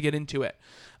hump to get into it.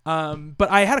 But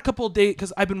I had a couple of days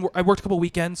because I worked a couple of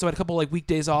weekends, so I had a couple like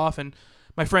weekdays off, and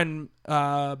my friend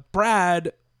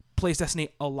Brad plays Destiny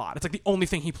a lot. It's like the only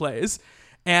thing he plays.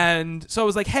 And so I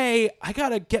was like, hey, I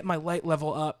gotta get my light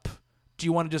level up. Do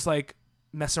you want to just like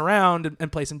mess around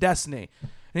and play some Destiny?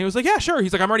 And he was like, yeah, sure.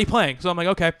 He's like, I'm already playing. So I'm like,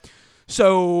 okay.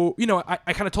 So,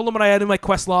 I kind of told him what I had in my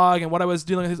quest log and what I was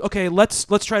dealing with. Okay, let's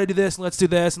try to do this, and let's do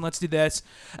this, and let's do this.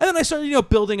 And then I started,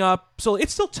 building up. So it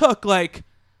still took like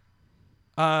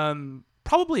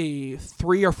probably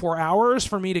 3 or 4 hours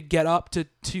for me to get up to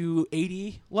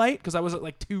 280 light, because I was at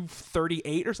like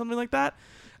 238 or something like that.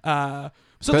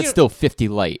 So that's still 50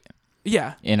 light.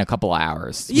 Yeah. In a couple of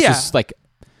hours. Yeah. Just like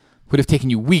would have taken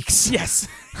you weeks. Yes,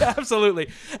 absolutely.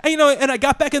 And, and I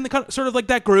got back in the sort of like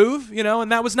that groove,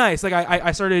 and that was nice. Like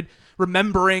I started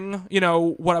remembering,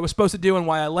 what I was supposed to do and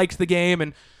why I liked the game,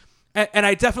 and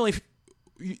I definitely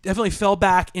fell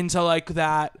back into like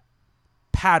that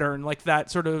pattern, like that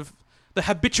sort of the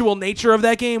habitual nature of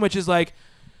that game, which is like,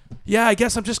 yeah, I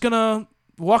guess I'm just gonna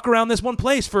walk around this one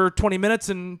place for 20 minutes,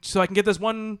 and so I can get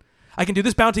I can do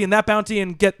this bounty and that bounty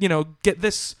and get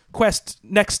this quest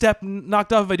next step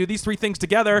knocked off if I do these 3 things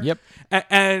together. Yep.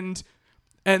 And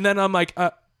then I'm like,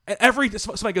 somebody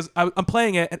goes, I'm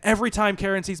playing it, and every time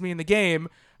Karen sees me in the game,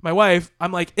 my wife,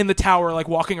 I'm like in the tower, like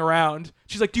walking around.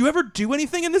 She's like, do you ever do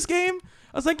anything in this game?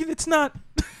 I was like, it's not.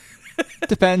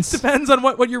 Depends on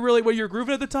what you're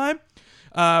grooving at the time.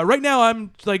 Right now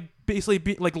I'm like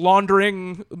basically like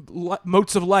laundering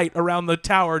motes of light around the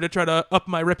tower to try to up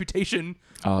my reputation.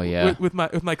 Oh yeah, with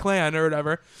my clan or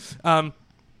whatever.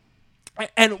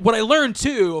 And what I learned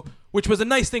too, which was a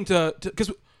nice thing to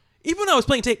because even when I was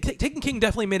playing Taken King,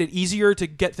 definitely made it easier to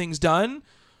get things done,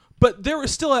 but there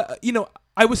was still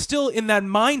I was still in that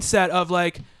mindset of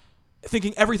like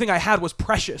thinking everything I had was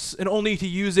precious and only to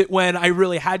use it when I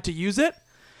really had to use it.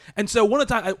 And so one of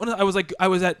the time I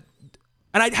wasn't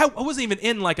even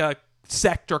in like a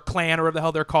sect or clan or whatever the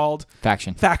hell they're called.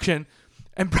 Faction.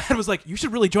 And Brad was like, "You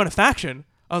should really join a faction."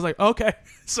 I was like, "Okay."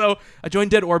 So I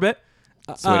joined Dead Orbit.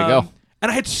 That's the way to go.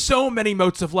 And I had so many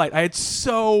motes of light.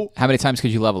 How many times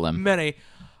could you level them? Many.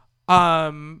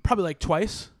 Probably like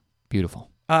twice. Beautiful.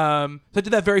 So I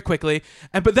did that very quickly.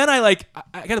 But then I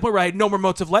got to the point where I had no more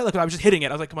motes of light. Like I was just hitting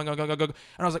it. I was like, "Come on, go. And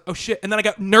I was like, "Oh shit." And then I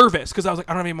got nervous because I was like,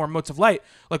 "I don't have any more motes of light.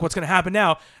 Like what's going to happen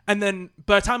now?" And then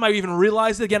by the time I even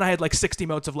realized it again, I had like 60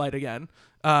 motes of light again.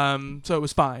 So it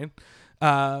was fine.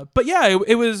 But yeah,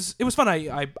 it was fun.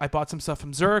 I bought some stuff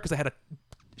from Xur because I had a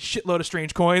shitload of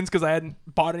strange coins because I hadn't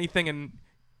bought anything in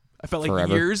I felt like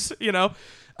years, So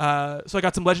I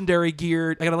got some legendary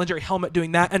gear. I got a legendary helmet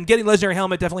doing that, and getting legendary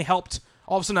helmet definitely helped.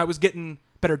 All of a sudden, I was getting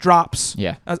better drops.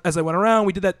 Yeah. As I went around,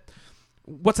 we did that.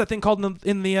 What's that thing called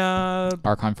in the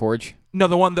Archon Forge? No,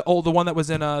 the one that was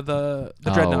in the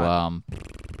Dreadnought.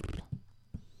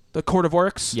 The Court of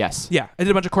Oryx. Yes. Yeah, I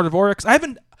did a bunch of Court of Oryx. I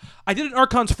did an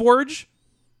Archon's Forge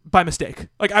by mistake.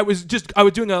 Like I was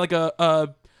doing a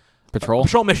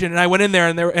patrol mission, and I went in there,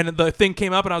 and the thing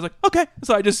came up, and I was like, okay.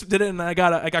 So I just did it, and I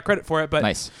got credit for it. But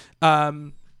nice.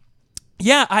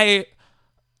 Yeah, I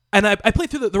played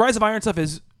through the Rise of Iron stuff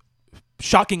is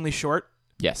shockingly short.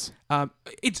 Yes.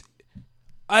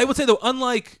 I would say though,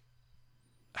 unlike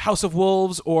House of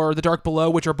Wolves or The Dark Below,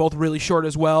 which are both really short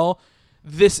as well,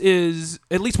 this is,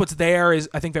 at least what's there is,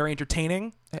 I think, very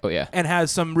entertaining. Oh, yeah. And has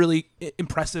some really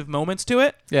impressive moments to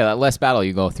it. Yeah, that last battle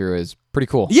you go through is pretty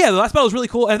cool. Yeah, the last battle is really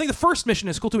cool. And I think the first mission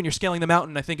is cool, too, when you're scaling the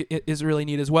mountain. I think it is really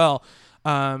neat as well.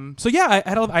 So, yeah,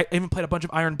 I even played a bunch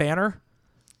of Iron Banner.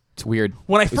 It's weird.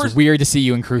 It's weird to see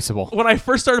you in Crucible. When I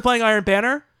first started playing Iron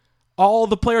Banner, all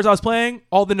the players I was playing,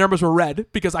 all the numbers were red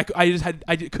because I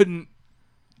couldn't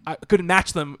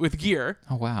match them with gear.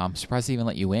 Oh wow, I'm surprised they even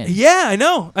let you in. Yeah, I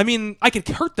know. I mean, I could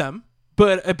hurt them,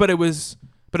 but it was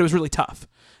really tough.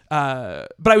 But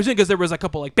I was doing because there was a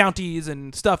couple like bounties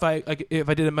and stuff. If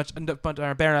I did a bunch of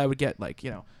Iron Banner, I would get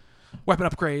weapon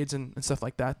upgrades and stuff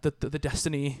like that. The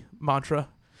Destiny mantra.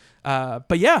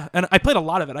 But yeah, and I played a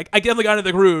lot of it. I definitely got into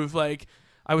the groove. Like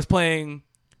I was playing.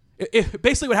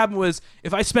 Basically, what happened was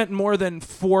if I spent more than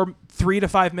 3 to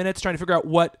 5 minutes trying to figure out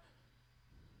what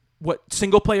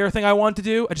single player thing I wanted to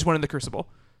do, I just went in the Crucible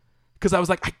because I was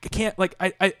like, I can't, like,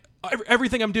 I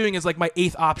everything I'm doing is like my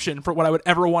 8th option for what I would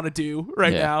ever want to do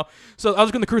now. So I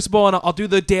was going to the Crucible and I'll do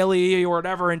the daily or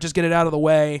whatever and just get it out of the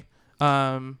way.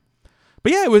 But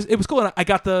yeah, it was cool. And I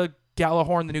got the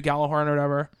Gjallarhorn, the new Gjallarhorn or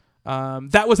whatever.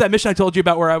 That was that mission I told you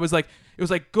about where I was like, it was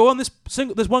like, go on this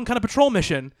one kind of patrol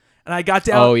mission. And I got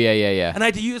down. Oh, yeah. And I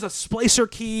had to use a splicer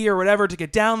key or whatever to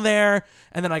get down there.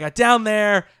 And then I got down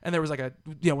there, and there was like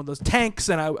one of those tanks,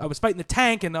 and I was fighting the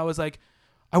tank, and I was like,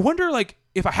 I wonder like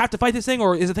if I have to fight this thing,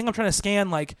 or is the thing I'm trying to scan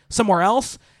like somewhere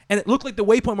else? And it looked like the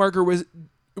waypoint marker was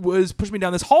pushing me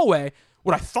down this hallway,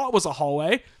 what I thought was a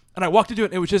hallway. And I walked into it,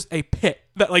 and it was just a pit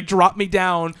that like dropped me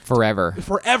down forever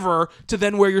to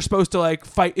then where you're supposed to like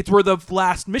fight. It's where the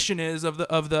last mission is of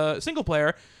the single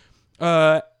player.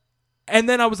 And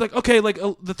then I was like, okay, like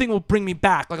the thing will bring me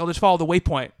back. Like I'll just follow the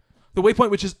waypoint,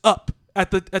 which is up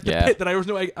at the pit that I was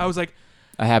like,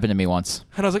 that happened to me once.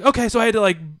 And I was like, okay, so I had to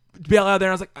like bail out there.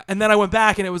 And I was like, and then I went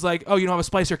back and it was like, oh, you don't have a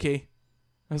splicer key.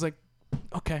 I was like,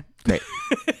 okay, great.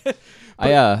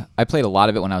 I played a lot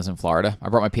of it when I was in Florida. I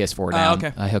brought my PS4 down.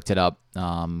 Okay. I hooked it up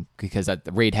because the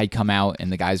raid had come out and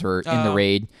the guys were in the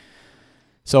raid.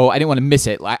 So I didn't want to miss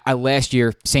it. Last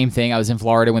year, same thing. I was in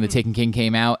Florida when the Taken King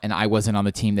came out, and I wasn't on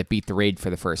the team that beat the raid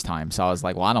for the first time. So I was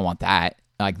like, well, I don't want that.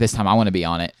 Like this time, I want to be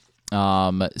on it.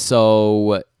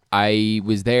 So I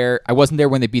was there. I wasn't there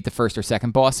when they beat the first or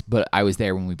second boss, but I was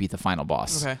there when we beat the final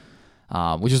boss. Okay.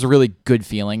 Which is a really good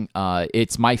feeling.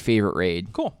 It's my favorite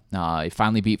raid. Cool. I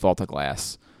finally beat Vault of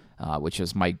Glass, which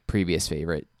was my previous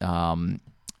favorite.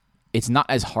 It's not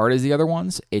as hard as the other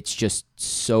ones. It's just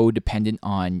so dependent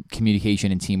on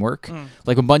communication and teamwork.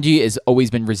 Like when Bungie has always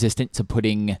been resistant to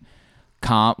putting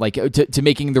to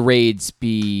making the raids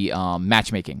be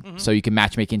matchmaking, so you can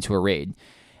matchmake into a raid.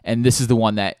 And this is the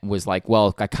one that was like,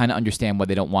 well, I kind of understand why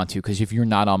they don't want to, because if you're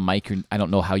not on mic, I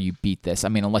don't know how you beat this. I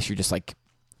mean, unless you're just like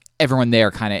everyone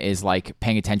there kind of is like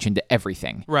paying attention to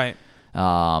everything. Right.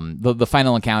 The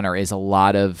final encounter is a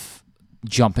lot of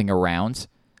jumping around,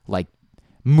 like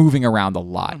moving around a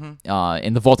lot.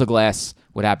 In the Vault of Glass,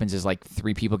 what happens is like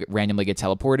 3 people randomly get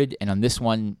teleported, and on this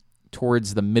one,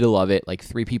 towards the middle of it, like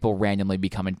 3 people randomly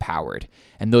become empowered,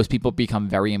 and those people become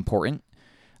very important.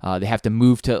 They have to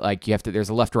move to there's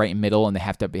a left, right, and middle, and they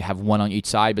have to have 1 on each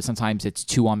side, but sometimes it's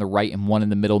 2 on the right and 1 in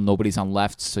the middle. Nobody's on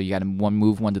left, so you got to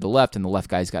move 1 to the left, and the left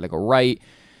guy's got to go right.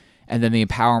 And then the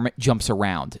empowerment jumps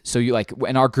around. So you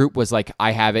and our group was like,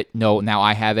 I have it. No, now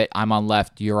I have it. I'm on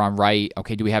left. You're on right.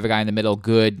 Okay, do we have a guy in the middle?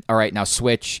 Good. All right, now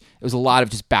switch. It was a lot of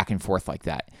just back and forth like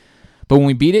that. But when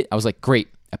we beat it, I was like, great.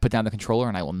 I put down the controller,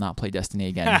 and I will not play Destiny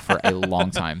again for a long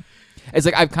time. It's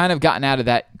like I've kind of gotten out of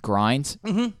that grind.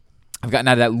 I've gotten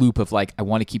out of that loop of like, I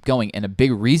want to keep going. And a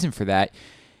big reason for that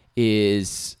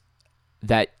is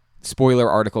that spoiler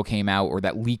article came out, or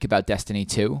that leak about Destiny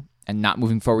 2 and not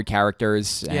moving forward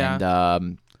characters,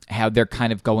 and how they're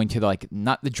kind of going to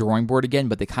not the drawing board again,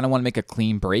 but they kind of want to make a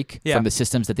clean break from the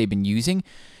systems that they've been using,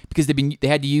 because they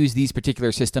had to use these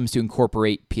particular systems to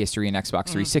incorporate PS3 and Xbox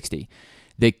 360.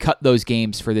 They cut those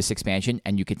games for this expansion,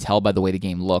 and you could tell by the way the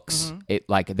game looks.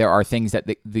 There are things that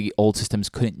the old systems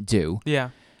couldn't do. Yeah.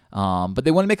 But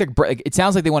they want to make a break. It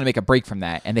sounds like they want to make a break from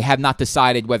that, and they have not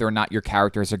decided whether or not your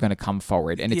characters are going to come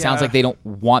forward. And it sounds like they don't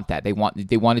want that. They want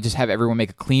to just have everyone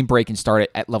make a clean break and start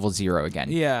it at level 0 again.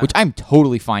 Yeah, which I'm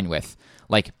totally fine with.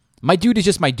 Like, my dude is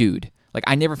just my dude. Like,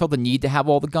 I never felt the need to have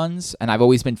all the guns, and I've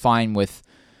always been fine with,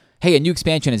 hey, a new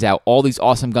expansion is out. All these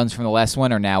awesome guns from the last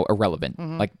one are now irrelevant.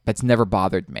 Like, that's never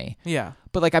bothered me. Yeah.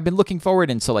 But like, I've been looking forward,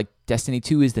 and so like Destiny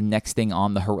 2 is the next thing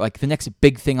on the the next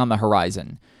big thing on the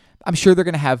horizon. I'm sure they're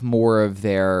going to have more of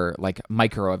their like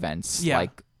micro events,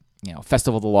 like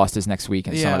Festival of the Lost is next week,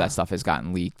 and some of that stuff has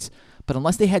gotten leaked. But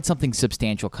unless they had something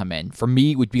substantial come in, for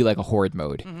me, it would be like a Horde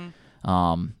mode.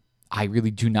 I really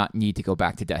do not need to go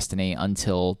back to Destiny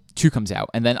until 2 comes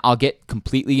out, and then I'll get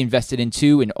completely invested in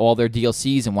 2 and all their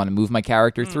DLCs and want to move my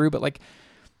character through. But like,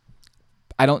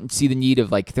 I don't see the need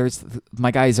of like,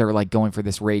 my guys are like going for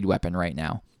this raid weapon right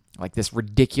now, like this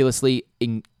ridiculously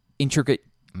intricate.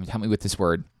 Help me with this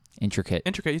word. Intricate.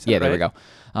 You said there we go.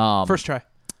 First try.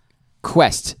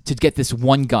 Quest to get this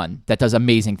one gun that does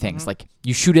amazing things. Like,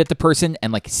 you shoot it at the person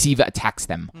and like Siva attacks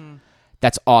them.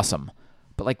 That's awesome.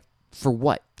 But like, for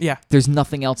what? Yeah. There's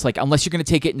nothing else. Like, unless you're going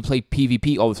to take it and play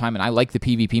PvP all the time, and I like the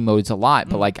PvP modes a lot,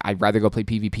 but like, I'd rather go play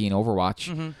PvP in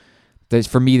Overwatch.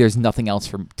 For me, there's nothing else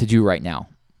to do right now.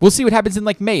 We'll see what happens in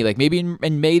like May. Like, maybe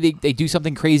in May they do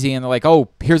something crazy and they're like, oh,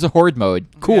 here's a Horde mode.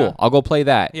 Cool. I'll go play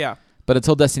that. Yeah. But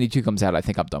until Destiny 2 comes out, I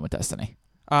think I'm done with Destiny.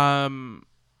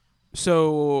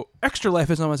 So Extra Life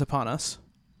is almost upon us.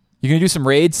 You gonna do some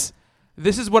raids?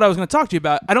 This is what I was going to talk to you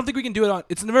about. I don't think we can do it on...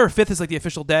 It's November 5th is like the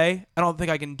official day. I don't think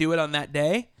I can do it on that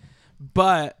day.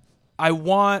 But I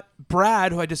want...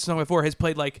 Brad, who I just saw before, has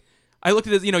played like... I looked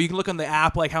at this, you can look on the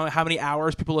app, like how many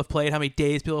hours people have played, how many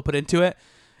days people have put into it.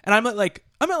 And I'm at like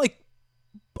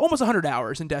almost 100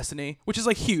 hours in Destiny, which is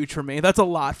like huge for me. That's a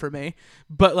lot for me.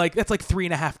 But like, that's like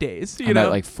 3.5 days. I'm at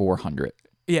like 400.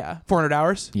 Yeah. 400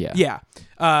 hours? Yeah. Yeah.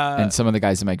 And some of the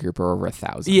guys in my group are over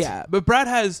 1,000. Yeah. But Brad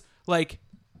has like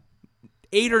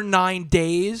 8 or 9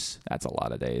 days. That's a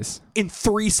lot of days. In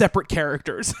 3 separate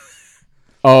characters.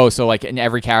 Oh, so like in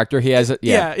every character he has it?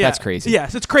 Yeah, that's crazy.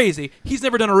 Yes, it's crazy. He's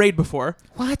never done a raid before.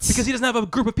 What? Because he doesn't have a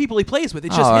group of people he plays with.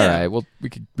 It's just him. All right. Well, we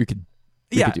could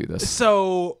do this.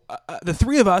 So the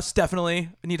 3 of us definitely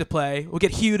need to play. We'll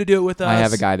get Hugh to do it with us. I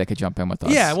have a guy that could jump in with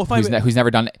us. Yeah, we'll find who's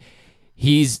never done it.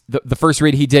 He's the first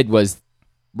raid he did was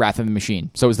Wrath of the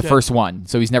Machine. So it was the first one.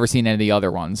 So he's never seen any of the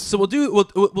other ones. So we'll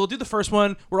do the first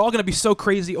one. We're all going to be so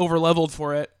crazy over leveled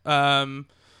for it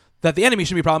that the enemy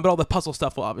shouldn't be a problem, but all the puzzle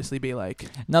stuff will obviously be like.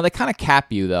 No, they kind of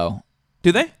cap you though.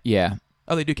 Do they? Yeah.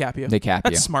 Oh, they do cap you. They cap you.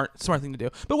 That's smart thing to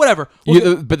do. But whatever.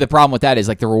 But the problem with that is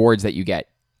like the rewards that you get.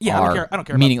 Yeah, I don't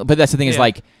care. But that's the thing is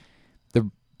like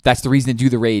that's the reason to do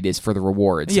the raid is for the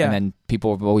rewards. Yeah. And then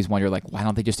people have always wondered like, why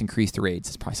don't they just increase the raids?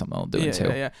 It's probably something they'll do it too.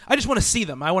 Yeah. I just want to see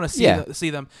them. I want to see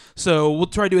them. So we'll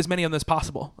try to do as many of them as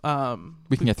possible.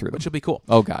 We can get through them. Which will be cool.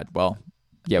 Oh God. Well,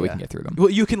 yeah, we can get through them. Well,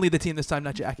 you can lead the team this time,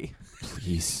 not Jackie.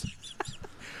 Please.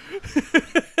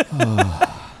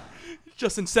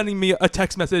 Justin sending me a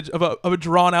text message of a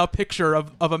drawn out picture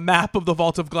of a map of the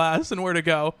Vault of Glass and where to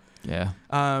go. Yeah.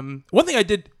 One thing I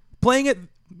did playing it,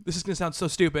 this is going to sound so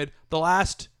stupid, the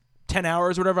last 10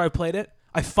 hours or whatever I played it,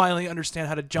 I finally understand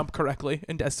how to jump correctly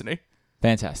in Destiny.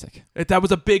 Fantastic. That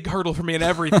was a big hurdle for me in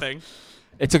everything.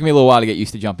 It took me a little while to get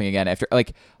used to jumping again after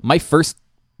like my first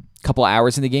couple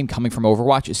hours in the game coming from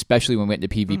Overwatch, especially when we went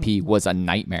into PvP, was a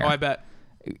nightmare. Oh, I bet.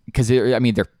 Because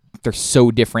they're they're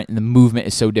so different, and the movement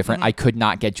is so different. I could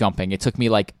not get jumping. It took me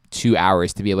like 2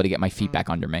 hours to be able to get my feet back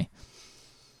under me.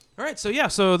 All right,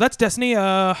 so that's Destiny.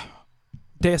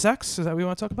 Deus Ex, is that what we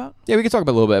want to talk about? Yeah, we can talk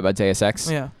a little bit about Deus Ex.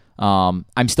 Yeah.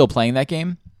 I'm still playing that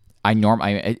game.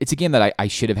 It's a game that I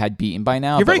should have had beaten by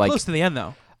now. You're very close to the end,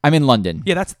 though. I'm in London.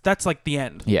 Yeah, that's like the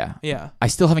end. Yeah. Yeah. I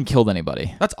still haven't killed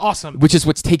anybody. That's awesome. Which is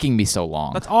what's taking me so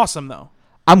long. That's awesome, though.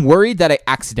 I'm worried that I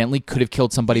accidentally could have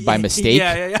killed somebody by mistake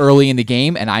early in the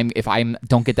game, and if I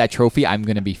don't get that trophy, I'm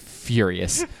gonna be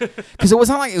furious. Because it's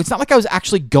not like I was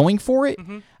actually going for it,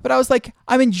 but I was like,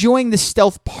 I'm enjoying the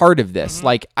stealth part of this.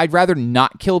 Like, I'd rather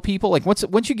not kill people. Like,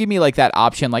 once you give me like that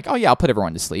option, like, oh yeah, I'll put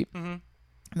everyone to sleep. And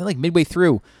then like midway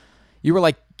through, you were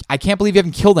like, I can't believe you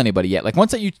haven't killed anybody yet. Like,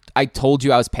 once I told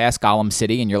you I was past Gollum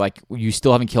City, and you're like, you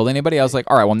still haven't killed anybody. I was like,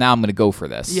 all right, well now I'm gonna go for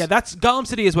this. Yeah, that's Gollum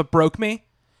City is what broke me.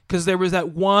 Because there was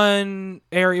that one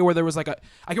area where there was like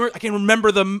I can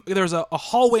remember there was a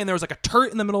hallway, and there was like a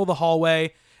turret in the middle of the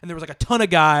hallway, and there was like a ton of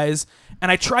guys, and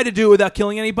I tried to do it without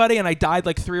killing anybody, and I died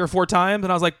like 3 or 4 times,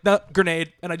 and I was like, that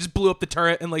grenade, and I just blew up the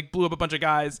turret and like blew up a bunch of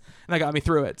guys, and that got me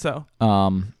through it. So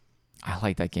I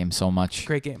like that game so much.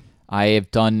 Great game. I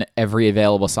have done every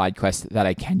available side quest that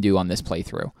I can do on this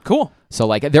playthrough. Cool. So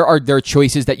like there are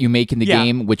choices that you make in the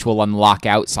game which will unlock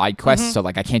out side quests. So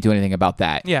like I can't do anything about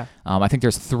that. Yeah. I think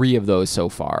there's 3 of those so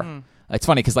far. It's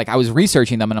funny because like I was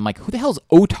researching them, and I'm like, who the hell's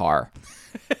Otar?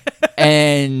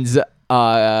 And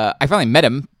I finally met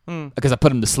him because I put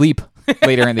him to sleep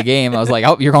later in the game. I was like,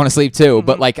 oh, you're going to sleep too.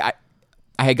 But like I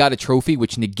had got a trophy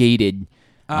which negated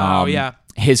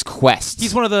his quest.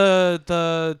 He's one of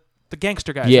the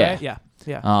gangster guys, right?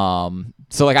 Yeah.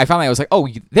 So like I was like, oh,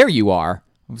 there you are.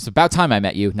 It was about time I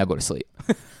met you. Now go to sleep.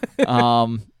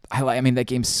 I mean, that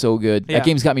game's so good. Yeah. That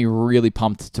game's got me really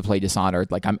pumped to play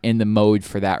Dishonored. Like, I'm in the mode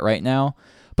for that right now.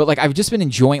 But like I've just been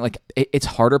enjoying, like, it's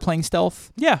harder playing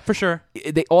stealth. Yeah, for sure.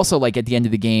 They also, like, at the end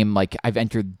of the game, like, I've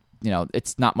entered,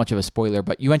 it's not much of a spoiler,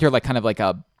 but you enter like kind of like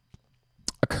a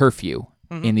curfew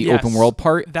in the open world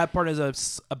part. That part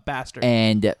is a bastard.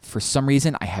 And for some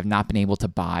reason, I have not been able to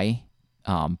buy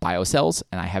biocells,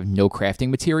 and I have no crafting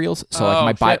materials. So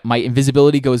like my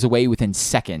invisibility goes away within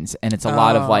seconds, and it's a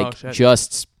lot of like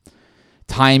just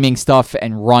timing stuff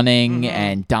and running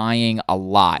and dying a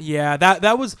lot. Yeah,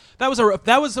 that was one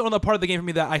of the part of the game for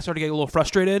me that I started getting a little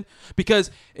frustrated,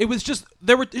 because it was just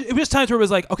times where it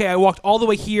was like, okay, I walked all the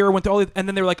way here, went to and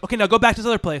then they were like, okay, now go back to this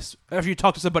other place after you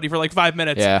talk to somebody for like 5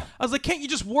 minutes. Yeah. I was like, can't you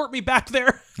just warp me back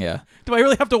there? Yeah. Do I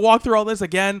really have to walk through all this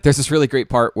again? There's this really great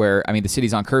part where, I mean, the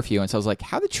city's on curfew, and so I was like,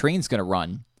 how the train's gonna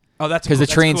run? Oh, that's because cool.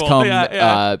 the trains cool. come.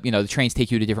 Yeah. The trains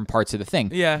take you to different parts of the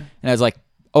thing. Yeah. And I was like,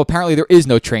 oh, apparently there is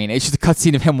no train. It's just a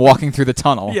cutscene of him walking through the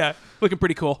tunnel. Yeah, looking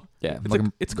pretty cool. Yeah,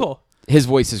 it's cool. His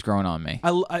voice has grown on me.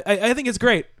 I think it's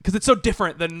great because it's so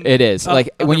different than it is. Like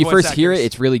when you first hear it,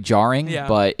 it's really jarring. Yeah.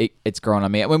 But it's grown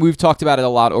on me. When we've talked about it a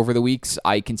lot over the weeks,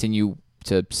 I continue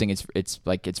to sing its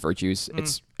virtues.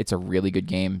 It's a really good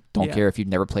game. Don't care if you've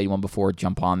never played one before.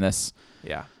 Jump on this.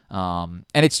 Yeah. And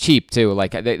it's cheap too.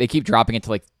 Like they keep dropping it to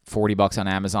like $40 on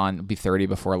Amazon. It'll be $30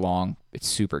 before long. It's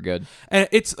super good. And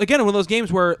it's again one of those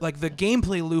games where like the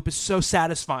gameplay loop is so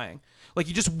satisfying. Like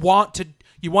you just want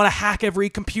to hack every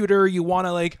computer. You want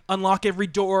to like unlock every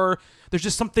door. There's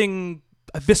just something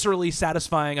viscerally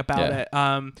satisfying about it.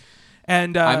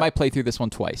 And I might play through this one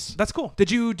twice. That's cool. Did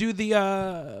you do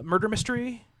the murder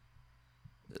mystery?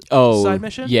 Side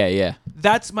mission? Yeah.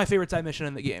 That's my favorite side mission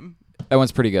in the game. That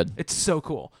one's pretty good. It's so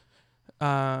cool.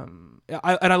 I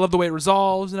love the way it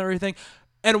resolves and everything.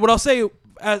 And what I'll say,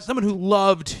 as someone who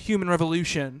loved Human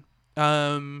Revolution,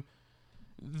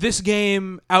 this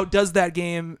game outdoes that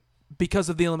game because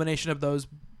of the elimination of those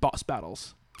boss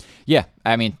battles. Yeah,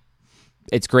 I mean,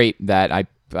 it's great that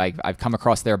I've come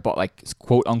across their like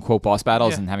quote unquote boss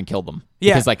battles and haven't killed them.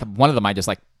 Yeah, because like one of them I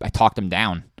talked them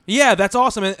down. Yeah, that's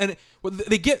awesome. And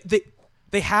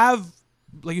they have,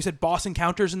 like you said, boss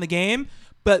encounters in the game,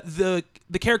 but the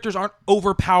characters aren't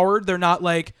overpowered.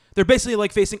 They're basically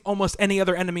like facing almost any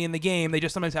other enemy in the game. They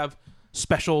just sometimes have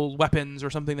special weapons or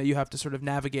something that you have to sort of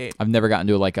navigate. I've never gotten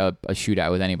to like a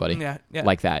shootout with anybody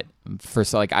like that.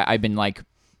 First, like I've been like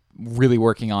really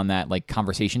working on that like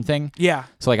conversation thing. Yeah.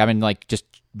 So like I've been like just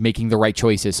making the right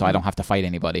choices so I don't have to fight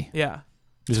anybody. Yeah.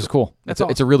 This is cool.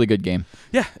 It's a really good game.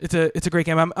 Yeah, it's a great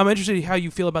game. I'm interested in how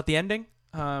you feel about the ending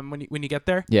when you get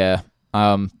there. Yeah.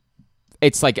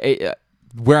 It's like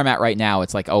where I'm at right now.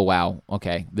 It's like, oh wow,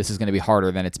 okay, this is going to be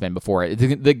harder than it's been before.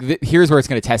 Here's where it's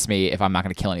going to test me if I'm not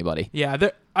going to kill anybody. Yeah.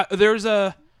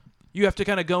 You have to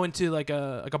kind of go into like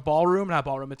a ballroom, not a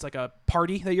ballroom. It's like a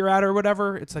party that you're at or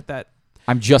whatever. It's like that.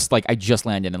 I just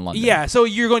landed in London. Yeah, so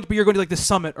you're going to like the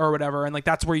summit or whatever, and like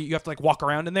that's where you have to like walk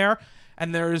around in there,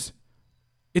 and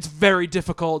it's very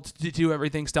difficult to do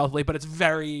everything stealthily, but it's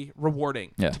very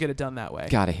rewarding to get it done that way.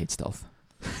 God, I hate stealth.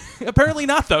 Apparently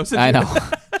not though. I know.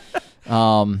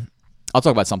 I'll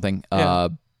talk about something. Yeah.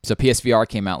 So PSVR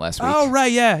came out last week. Oh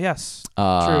right, yeah, yes.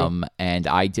 True. And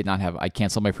I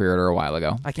canceled my pre-order a while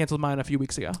ago. I canceled mine a few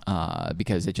weeks ago.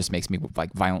 Because it just makes me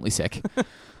like violently sick.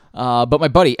 But my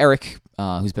buddy Eric,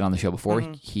 who's been on the show before,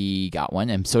 he got one,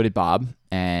 and so did Bob.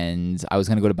 And I was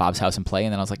gonna go to Bob's house and play,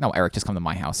 and then I was like, no, Eric, just come to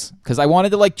my house, because I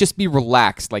wanted to like just be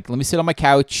relaxed. Like, let me sit on my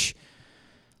couch.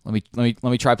 Let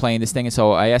me try playing this thing. And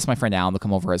so I asked my friend Alan to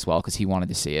come over as well because he wanted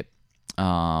to see it.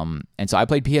 And so I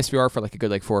played PSVR for like a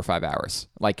good 4 or 5 hours.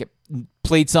 Like,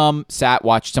 played some, sat,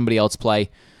 watched somebody else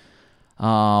play.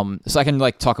 So I can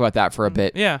like talk about that for a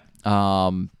bit. Yeah.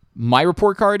 My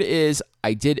report card is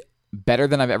I did better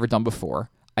than I've ever done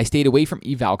before. I stayed away from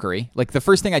eValkyrie. Like, the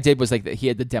first thing I did was like he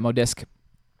had the demo disc.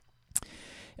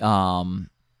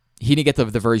 He didn't get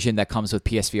the version that comes with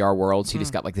PSVR Worlds. He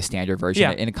just got like the standard version,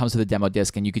 and it comes with a demo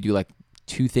disc, and you could do like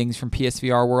 2 things from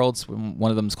PSVR Worlds.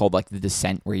 One of them is called like the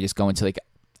Descent, where you just go into like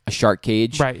a shark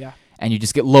cage, right? Yeah, and you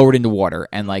just get lowered into water,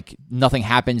 and like nothing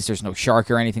happens. There's no shark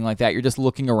or anything like that. You're just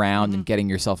looking around and getting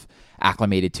yourself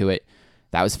acclimated to it.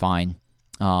 That was fine.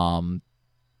 The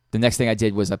next thing I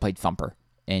did was I played Thumper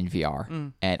in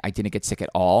VR, and I didn't get sick at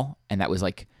all, and that was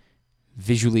like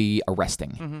visually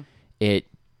arresting.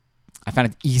 I found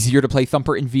it easier to play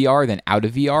Thumper in VR than out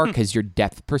of VR because your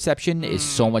depth perception is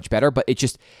so much better, but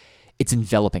it's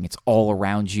enveloping. It's all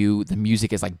around you. The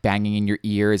music is like banging in your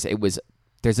ears.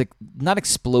 There's like not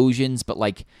explosions, but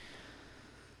like,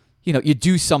 you know, you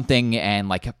do something and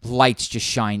like lights just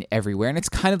shine everywhere, and it's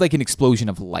kind of like an explosion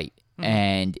of light,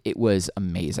 and it was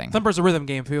amazing. Thumper's a rhythm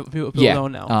game. People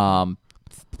don't know.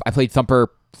 I played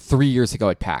Thumper 3 years ago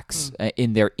at PAX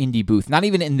in their indie booth. Not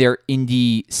even in their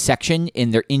indie section,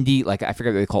 in their indie, like I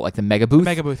forget what they call it, like the mega booth.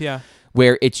 Mega booth, yeah.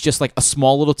 Where it's just like a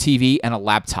small little TV and a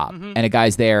laptop, and a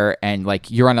guy's there, and like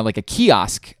you're on like a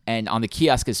kiosk, and on the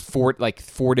kiosk is four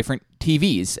different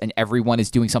TVs, and everyone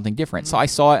is doing something different. So I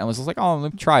saw it and was like, oh,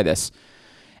 let me try this.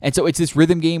 And so it's this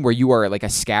rhythm game where you are like a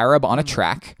scarab on a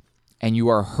track, and you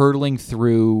are hurtling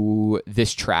through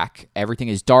this track. Everything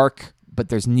is dark, but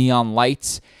there's neon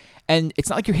lights. And it's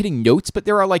not like you're hitting notes, but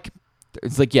there's like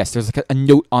a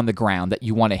note on the ground that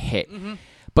you want to hit.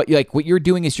 But like what you're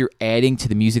doing is you're adding to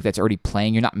the music that's already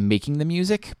playing. You're not making the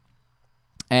music.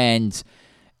 And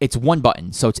it's one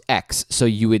button, so it's X. So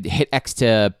you would hit X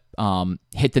to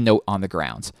hit the note on the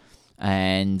ground.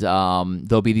 And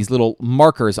there'll be these little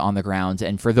markers on the ground.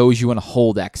 And for those, you want to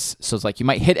hold X. So it's like you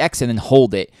might hit X and then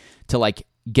hold it to like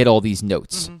get all these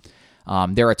notes.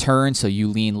 There are turns, so you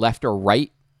lean left or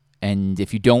right. And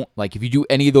if you do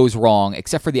any of those wrong,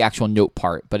 except for the actual note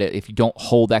part, but if you don't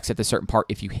hold X at a certain part,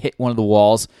 if you hit one of the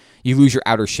walls, you lose your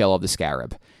outer shell of the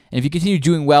scarab. And if you continue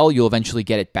doing well, you'll eventually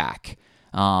get it back.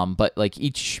 But like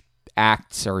each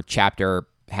act or chapter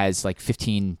has like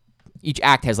 15. Each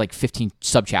act has like 15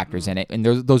 subchapters in it, and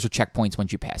those are checkpoints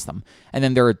once you pass them. And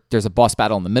then there's a boss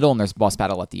battle in the middle, and there's a boss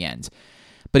battle at the end.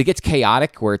 But it gets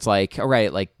chaotic where it's like, all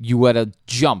right, like you want to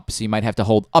jump, so you might have to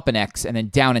hold up an X and then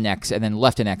down an X and then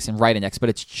left an X and right an X, but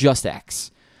it's just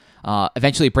X.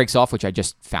 Eventually it breaks off, which I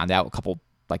just found out a couple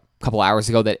hours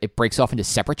ago, that it breaks off into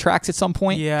separate tracks at some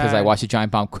point, because I watched a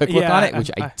Giant Bomb quick look on it, which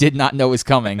I did not know was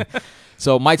coming.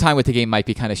 So my time with the game might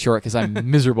be kind of short because I'm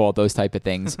miserable at those type of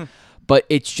things. But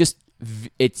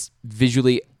it's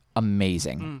visually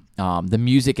amazing. The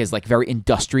music is like very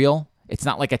industrial. It's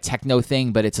not like a techno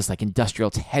thing, but it's just like industrial.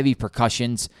 It's heavy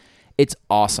percussions. It's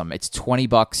awesome. It's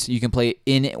 $20. You can play it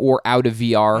in or out of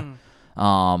VR.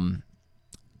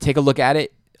 Take a look at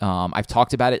it. I've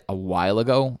talked about it a while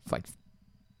ago, like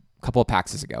a couple of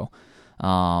PAXs ago.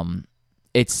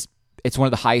 It's one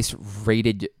of the highest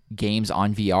rated games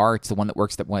on VR. It's the one that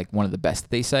works like one of the best,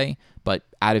 they say. But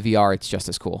out of VR, it's just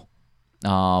as cool.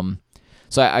 So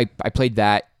I played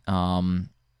that.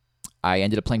 I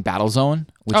ended up playing Battlezone,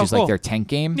 which is like their tank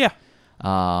game. Yeah.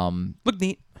 Looked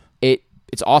neat.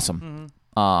 It's awesome.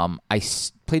 I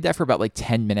played that for about like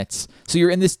 10 minutes. So you're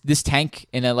in this tank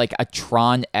in a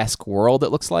Tron-esque world, it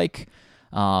looks like.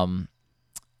 And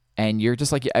you're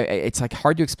just like, it's like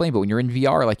hard to explain, but when you're in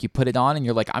VR, like you put it on and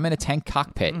you're like, I'm in a tank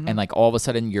cockpit, and like all of a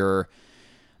sudden your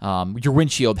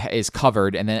windshield is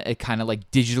covered, and then it kind of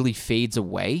like digitally fades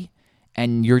away.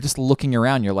 And you're just looking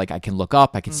around. You're like, I can look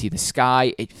up. I can see the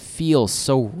sky. It feels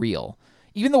so real.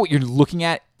 Even though what you're looking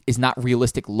at is not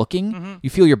realistic looking, you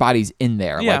feel your body's in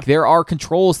there. Yeah. Like there are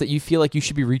controls that you feel like you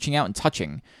should be reaching out and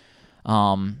touching.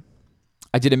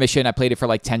 I did a mission. I played it for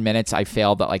like 10 minutes. I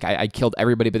failed. Like I killed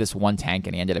everybody but this one tank,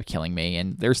 and he ended up killing me.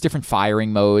 And there's different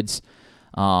firing modes,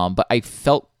 but I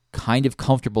felt kind of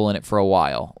comfortable in it for a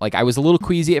while. Like I was a little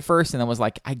queasy at first, and then was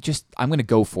like, I'm going to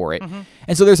go for it.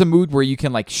 And so there's a mood where you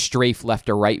can like strafe left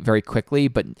or right very quickly,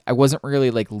 but I wasn't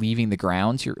really like leaving the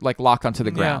ground. You're like locked onto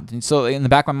the ground. And so in the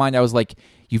back of my mind, I was like,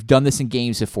 you've done this in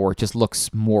games before. It just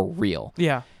looks more real.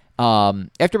 Yeah.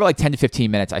 After about like 10 to 15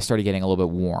 minutes, I started getting a little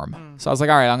bit warm. So I was like,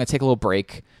 all right, I'm going to take a little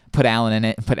break, put Alan in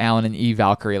it, put Alan in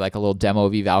E-Valkyrie, like a little demo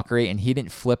of E-Valkyrie, and he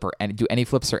didn't flip or do any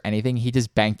flips or anything. He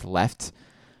just banked left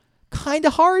kind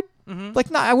of hard.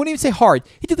 Like, not, I wouldn't even say hard.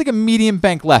 He did like a medium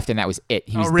bank left, and that was it.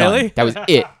 He was really? done. That was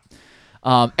it.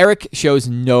 Eric shows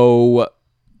no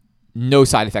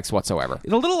side effects whatsoever.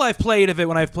 The little I've played of it,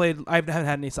 when I've played, I haven't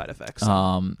had any side effects.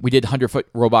 We did 100-foot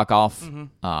robot golf,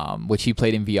 which he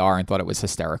played in VR and thought it was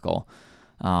hysterical.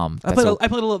 I played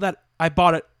a little of that. I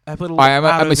bought it. I played a little.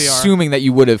 I'm assuming that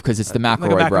you would have, because it's the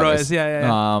McElroy like brothers.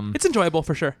 Yeah. It's enjoyable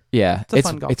for sure. Yeah, it's a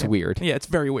fun golf it's game. Weird. Yeah, it's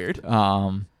very weird.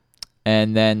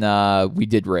 And then we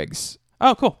did rigs.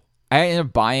 Oh, cool. I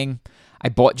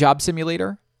bought Job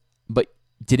Simulator, but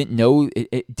didn't know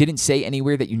it didn't say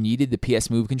anywhere that you needed the PS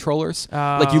Move controllers.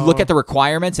 Like you look at the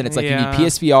requirements, and it's like you need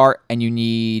PSVR and you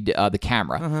need the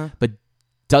camera, but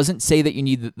doesn't say that you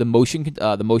need the motion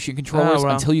controllers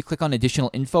until you click on additional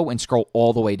info and scroll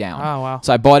all the way down. Oh wow!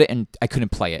 So I bought it and I couldn't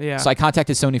play it. Yeah. So I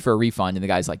contacted Sony for a refund, and the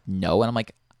guy's like, "No," and I'm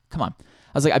like, "Come on."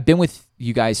 I was like, I've been with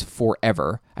you guys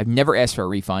forever. I've never asked for a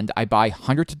refund. I buy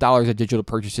hundreds of dollars of digital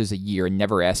purchases a year and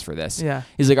never asked for this. Yeah.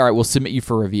 He's like, all right, we'll submit you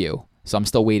for review. So I'm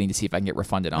still waiting to see if I can get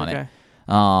refunded on it.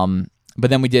 But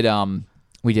then we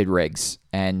did rigs.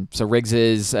 And so rigs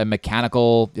is a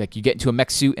mechanical, like you get into a mech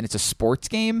suit and it's a sports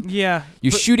game. Yeah.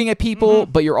 You're shooting at people,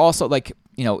 but you're also like,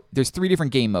 there's 3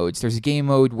 different game modes. There's a game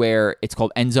mode where it's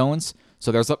called end zones.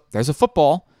 So there's a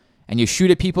football, and you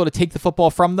shoot at people to take the football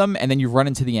from them, and then you run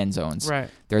into the end zones. Right.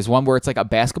 There's one where it's like a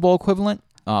basketball equivalent,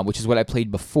 which is what I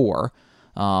played before,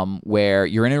 where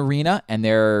you're in an arena, and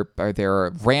there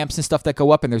are ramps and stuff that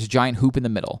go up, and there's a giant hoop in the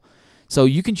middle. So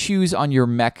you can choose on your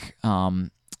mech.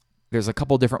 There's a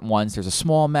couple different ones. There's a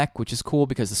small mech, which is cool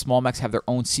because the small mechs have their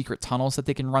own secret tunnels that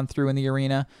they can run through in the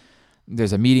arena.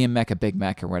 There's a medium mech, a big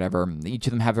mech, or whatever. Each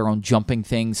of them have their own jumping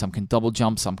things. Some can double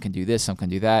jump, some can do this, some can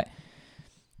do that.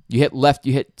 You hit left,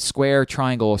 you hit square,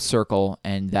 triangle, or circle,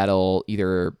 and that'll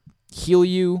either heal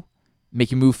you,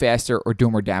 make you move faster, or do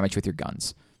more damage with your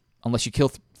guns. Unless you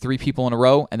kill 3 people in a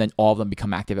row, and then all of them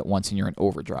become active at once, and you're in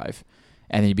overdrive.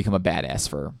 And then you become a badass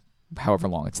for however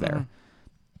long it's there.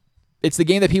 It's the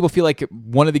game that people feel like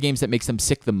one of the games that makes them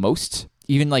sick the most.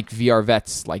 Even like VR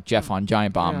vets, like Jeff on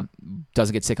Giant Bomb,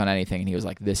 doesn't get sick on anything, and he was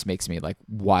like, this makes me like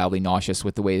wildly nauseous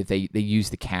with the way that they use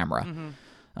the camera.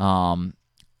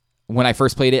 When I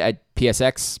first played it at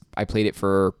PSX, I played it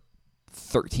for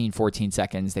 13, 14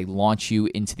 seconds. They launch you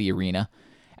into the arena,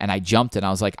 and I jumped, and I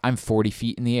was like, I'm 40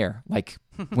 feet in the air. Like,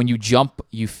 when you jump,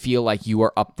 you feel like you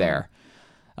are up there.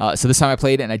 So this time I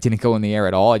played it, and I didn't go in the air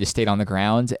at all. I just stayed on the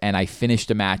ground, and I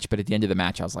finished a match. But at the end of the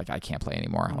match, I was like, I can't play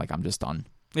anymore. Like, I'm just done.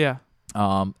 Yeah.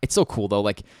 It's so cool, though.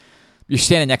 Like, you're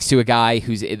standing next to a guy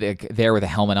who's there with a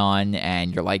helmet on,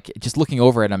 and you're like, just looking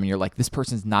over at him, and you're like, this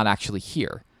person's not actually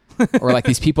here. Or like,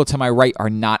 these people to my right are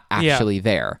not actually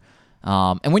there.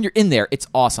 And when you're in there, it's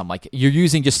awesome. Like, you're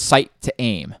using just sight to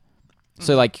aim.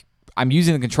 So like, I'm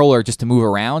using the controller just to move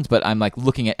around, but I'm like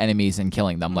looking at enemies and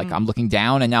killing them. Like, I'm looking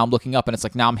down, and now I'm looking up, and it's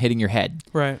like, now I'm hitting your head.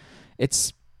 Right.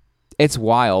 It's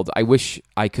wild. I wish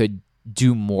I could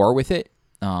do more with it.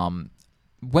 When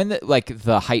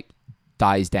the hype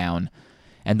dies down,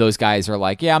 and those guys are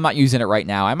like, yeah, I'm not using it right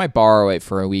now. I might borrow it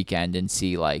for a weekend and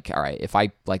see, like, all right, if I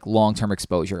like long-term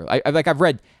exposure. I've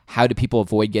read how do people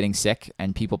avoid getting sick,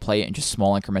 and people play it in just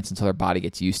small increments until their body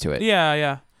gets used to it.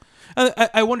 Yeah.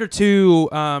 I wonder too.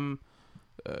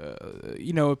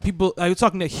 People. I was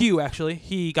talking to Hugh actually.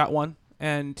 He got one,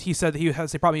 and he said that he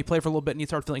has a problem. He played for a little bit, and he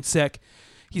started feeling sick.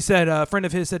 He said a friend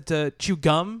of his said to chew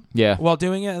gum while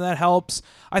doing it, and that helps.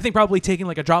 I think probably taking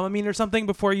like a Dramamine or something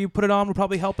before you put it on would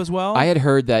probably help as well. I had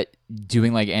heard that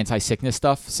doing like anti-sickness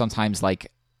stuff sometimes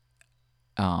like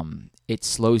it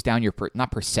slows down your not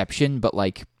perception, but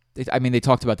like they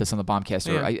talked about this on the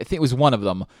Bombcast, or I think it was one of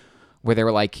them where they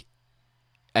were like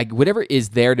whatever is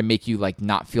there to make you like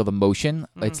not feel the motion.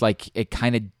 It's like it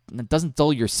kind of doesn't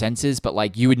dull your senses, but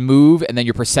like you would move, and then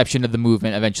your perception of the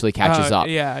movement eventually catches up.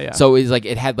 Yeah. So it's like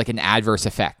it had like an adverse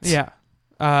effect. Yeah.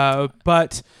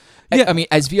 But yeah, I mean,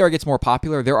 as VR gets more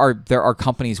popular, there are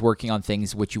companies working on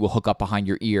things which you will hook up behind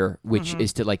your ear, which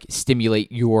is to like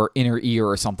stimulate your inner ear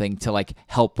or something to like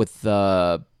help with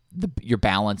the your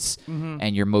balance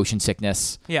and your motion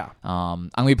sickness. Yeah. I'm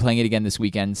gonna be playing it again this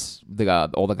weekend.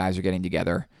 All the guys are getting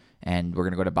together, and we're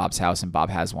gonna go to Bob's house, and Bob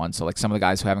has one. So like some of the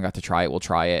guys who haven't got to try it will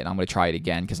try it, and I'm gonna try it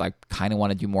again because I kind of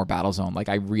want to do more Battlezone. Like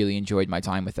I really enjoyed my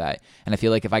time with that, and I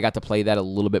feel like if I got to play that a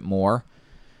little bit more,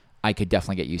 I could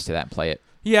definitely get used to that and play it.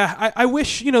 Yeah, I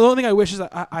wish, the only thing I wish is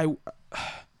that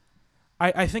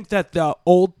I think that the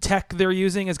old tech they're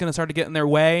using is going to start to get in their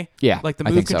way. Yeah, like the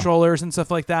move controllers and stuff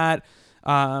like that.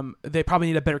 They probably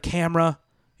need a better camera,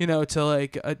 to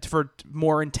like for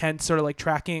more intense sort of like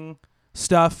tracking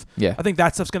stuff. Yeah, I think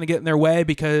that stuff's going to get in their way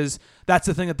because that's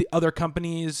the thing that the other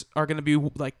companies are going to be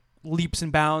like leaps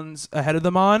and bounds ahead of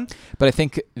them on. But I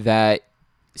think that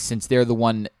since they're the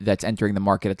one that's entering the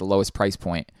market at the lowest price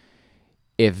point,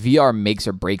 if VR makes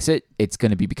or breaks it, it's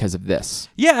going to be because of this.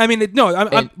 Yeah, I mean,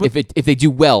 if they do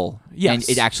well yes. and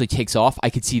it actually takes off, I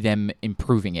could see them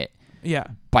improving it. Yeah.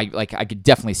 I could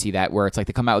definitely see that where it's like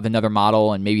they come out with another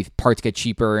model and maybe parts get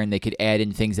cheaper and they could add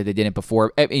in things that they didn't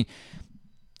before. I mean,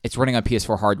 it's running on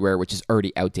PS4 hardware, which is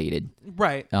already outdated.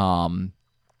 Right. I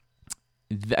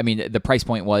mean, the price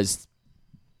point was.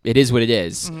 It is what it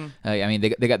is. Mm-hmm. I mean,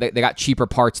 they got cheaper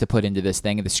parts to put into this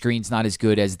thing, and the screen's not as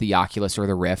good as the Oculus or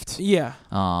the Rift. Yeah,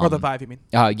 or the Vive, you mean?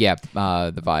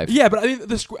 The Vive. Yeah, but I mean,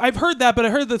 I've heard that, but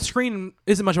I heard the screen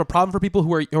isn't much of a problem for people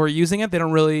who are using it. They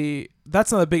don't really.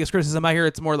 That's not the biggest criticism I hear.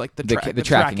 It's more like the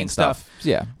tracking and stuff.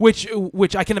 Yeah,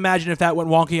 which I can imagine if that went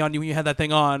wonky on you when you had that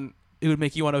thing on, it would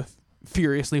make you want to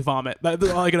furiously vomit. That's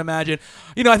all I can imagine.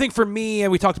 I think for me,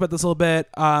 and we talked about this a little bit.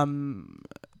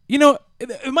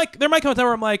 There might come a time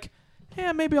where I'm like,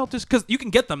 yeah, maybe I'll just, because you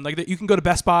can get them. Like you can go to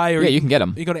Best Buy or you can get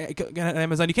them. You go to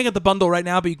Amazon. You can't get the bundle right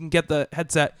now, but you can get the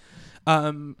headset.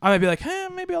 I might be like,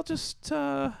 maybe I'll just,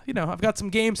 I've got some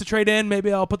games to trade in.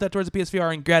 Maybe I'll put that towards the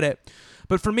PSVR and get it.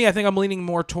 But for me, I think I'm leaning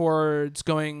more towards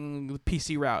going the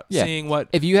PC route, seeing what.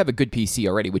 If you have a good PC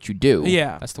already, which you do,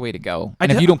 that's the way to go.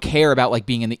 And if you don't care about like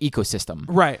being in the ecosystem,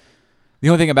 right. The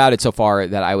only thing about it so far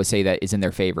that I would say that is in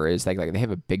their favor is like they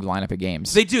have a big lineup of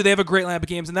games. They do. They have a great lineup of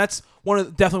games, and that's one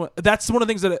of the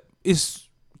things that is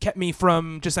kept me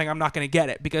from just saying I'm not going to get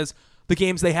it because the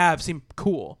games they have seem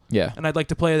cool. Yeah, and I'd like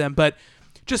to play them, but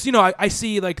just I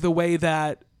see like the way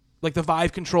that like the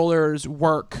Vive controllers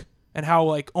work and how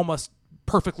like almost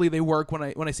perfectly they work when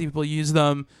I see people use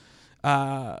them.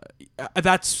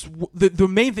 That's the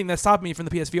main thing that stopped me from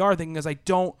the PSVR thing is I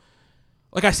don't.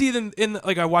 Like I see them in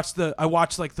like I watched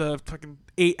like the fucking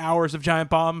 8 hours of Giant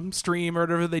Bomb stream or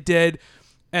whatever they did,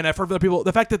 and I've heard other people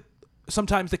the fact that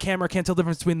sometimes the camera can't tell the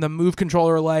difference between the Move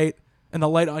controller light and the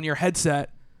light on your headset.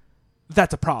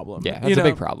 That's a problem. Yeah, that's a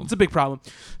big problem. It's a big problem.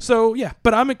 So yeah,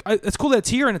 but it's cool that it's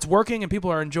here and it's working and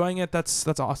people are enjoying it. That's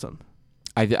awesome.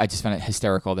 I just found it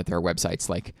hysterical that there are websites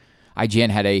like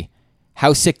IGN had a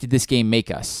how sick did this game make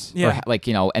us? Yeah,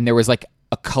 or, and there was like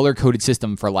a color coded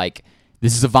system for like.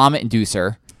 This is a vomit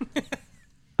inducer,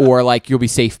 or like you'll be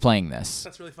safe playing this.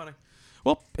 That's really funny.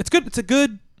 Well, it's good.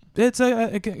 It's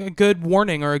a good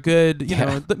warning or a good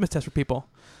litmus test for people.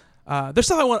 There's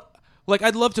stuff I want. Like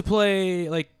I'd love to play.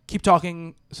 Like Keep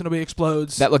Talking So Nobody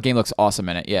Explodes. That game looks awesome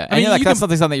in it. Yeah, I mean, that's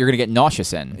something that you're gonna get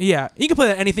nauseous in. Yeah, you can play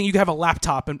that anything. You can have a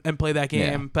laptop and play that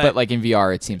game. Yeah. But like in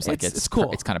VR, it seems like it's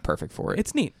cool. It's kind of perfect for it.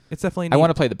 It's neat. It's definitely neat. I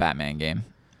want to play the Batman game.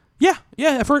 Yeah.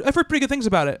 I've heard pretty good things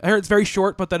about it. I heard it's very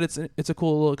short, but that it's a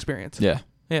cool little experience. Yeah,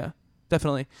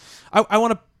 definitely. I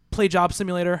want to play Job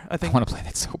Simulator. I think I want to play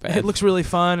that so bad. It looks really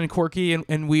fun and quirky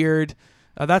and weird.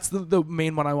 That's the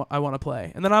main one I want to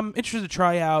play. And then I'm interested to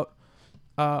try out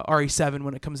RE7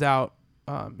 when it comes out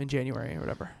in January or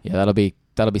whatever. Yeah, that'll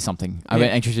be something. I'm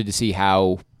interested to see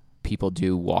how people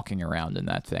do walking around in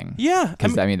that thing. Yeah,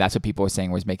 because I mean that's what people were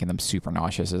saying was making them super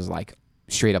nauseous. Is like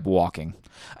straight up walking.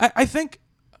 I think.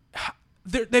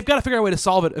 They've got to figure out a way to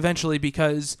solve it eventually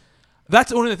because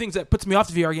that's one of the things that puts me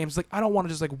off the VR games. Like I don't want to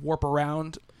just like warp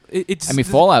around.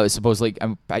 Fallout is supposedly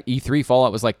at E3.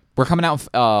 Fallout was like we're coming out.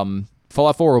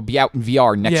 Fallout 4 will be out in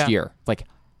VR next year. Like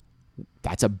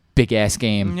that's a big ass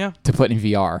game to put in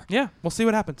VR. Yeah, we'll see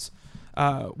what happens.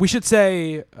 We should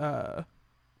say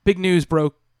big news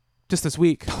broke just this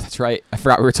week. Oh, that's right. I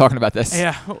forgot we were talking about this.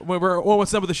 Yeah, we're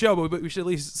almost done with the show, but we should at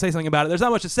least say something about it. There's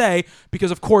not much to say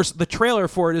because, of course, the trailer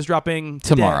for it is dropping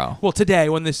today. Tomorrow. Well, today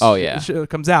when this show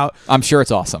comes out. I'm sure it's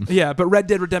awesome. Yeah, but Red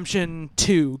Dead Redemption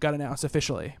 2 got announced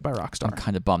officially by Rockstar. I'm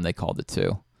kind of bummed they called it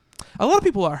 2. A lot of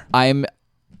people are. I'm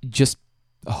just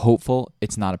hopeful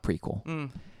it's not a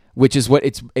prequel, which is what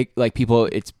people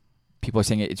are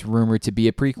saying it's rumored to be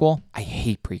a prequel. I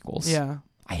hate prequels. Yeah.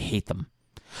 I hate them.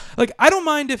 Like, I don't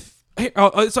mind if...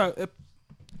 sorry.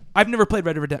 I've never played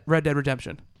Red Dead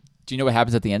Redemption. Do you know what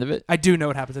happens at the end of it? I do know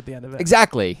what happens at the end of it.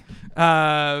 Exactly.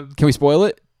 Can we spoil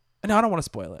it? No, I don't want to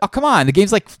spoil it. Oh, come on. The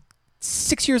game's like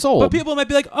 6 years old. But people might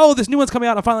be like, oh, this new one's coming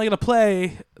out. I'm finally going to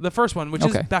play the first one, which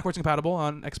is backwards compatible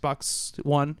on Xbox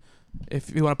One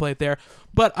if you want to play it there.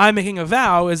 But I'm making a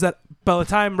vow is that by the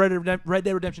time Red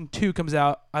Dead Redemption 2 comes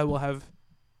out, I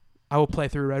will play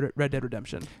through Red Dead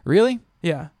Redemption. Really?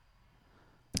 Yeah.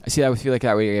 See, I would feel like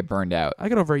I would get burned out. I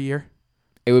get over a year.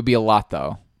 It would be a lot,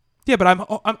 though. Yeah, but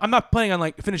I'm not planning on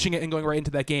like finishing it and going right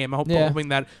into that game. I'm hoping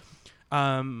that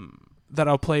that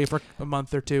I'll play for a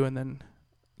month or two and then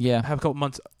have a couple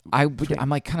months. I'm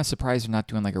like kind of surprised they're not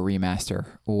doing like a remaster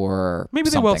or maybe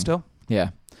something. They will still.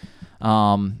 Yeah.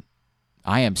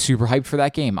 I am super hyped for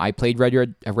that game. I played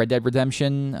Red Dead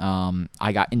Redemption.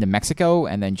 I got into Mexico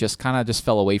and then just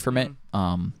fell away from it.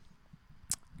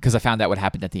 Because I found out what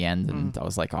happened at the end, and I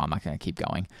was like, "Oh, I'm not going to keep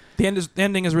going." The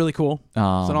ending is really cool. It's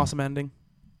an awesome ending.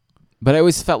 But I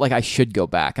always felt like I should go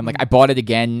back. I'm like, I bought it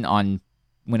again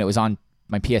when it was on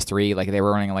my PS3. Like they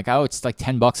were running like, "Oh, it's like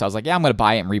 $10." I was like, "Yeah, I'm going to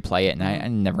buy it and replay it," and I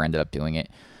never ended up doing it.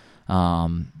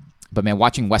 But man,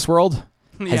 watching Westworld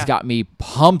has got me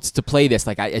pumped to play this.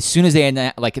 Like as soon as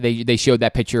they showed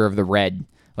that picture of the red,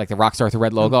 like the Rockstar with the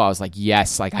red logo, I was like,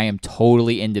 "Yes, like I am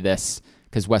totally into this."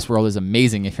 Because Westworld is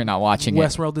amazing if you're not watching it.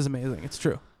 Westworld is amazing. It's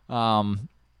true.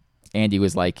 Andy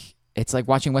was like, it's like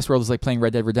watching Westworld is like playing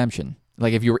Red Dead Redemption.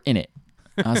 Like if you were in it.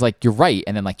 I was like, you're right.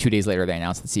 And then like 2 days later, they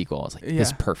announced the sequel. I was like, this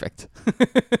is perfect.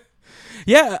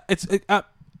 Yeah.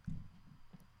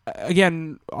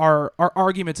 Again, our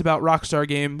arguments about Rockstar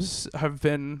games have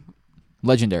been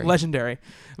legendary.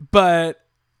 But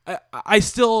I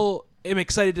still am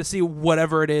excited to see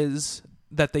whatever it is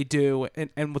that they do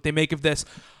and what they make of this.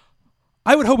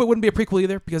 I would hope it wouldn't be a prequel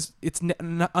either because it's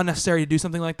unnecessary to do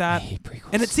something like that. I hate prequels.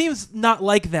 And it seems not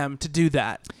like them to do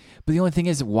that. But the only thing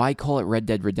is, why call it Red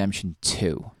Dead Redemption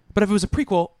 2? But if it was a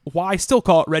prequel, why still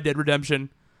call it Red Dead Redemption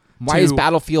 2? Why is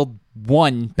Battlefield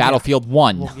 1 Battlefield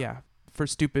 1? Well, yeah, for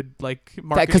stupid like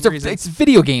marketing reasons. Because it's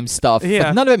video game stuff. Yeah.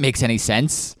 Like, none of it makes any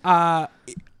sense. I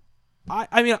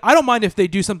mean, I don't mind if they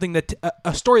do something that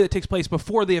a story that takes place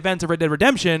before the events of Red Dead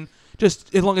Redemption,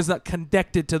 just as long as it's not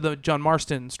connected to the John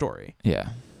Marston story. Yeah.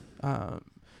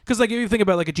 Because like if you think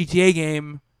about like a GTA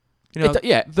game, you know,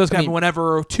 those can happen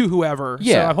whenever to whoever.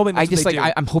 Yeah. So I'm hoping that's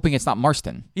I'm hoping it's not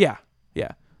Marston. Yeah.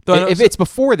 If it's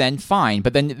before, then fine.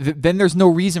 But then there's no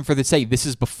reason for them to say this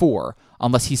is before,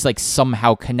 unless he's like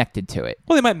somehow connected to it.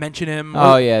 Well, they might mention him.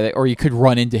 Or you could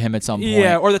run into him at some point.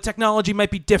 Yeah, or the technology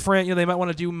might be different. You know, they might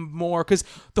want to do more because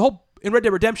in Red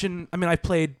Dead Redemption. I mean, I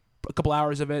played a couple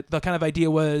hours of it. The kind of idea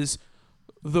was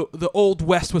the old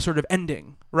West was sort of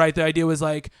ending, right? The idea was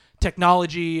like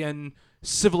technology and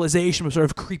civilization was sort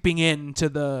of creeping into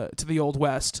the old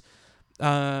West.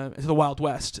 To the Wild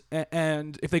West,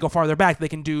 and if they go farther back, they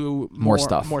can do more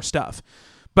stuff.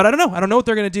 But I don't know. I don't know what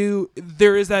they're gonna do.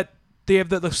 There is that they have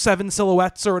the 7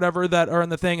 silhouettes or whatever that are in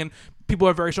the thing, and people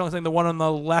are very strong saying the one on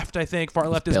the left, I think, far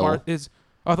left is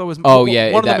I thought it was. Oh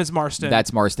yeah, one of them is Marston.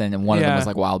 That's Marston, and one of them was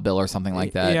like Wild Bill or something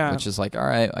like that. Yeah. Which is like, all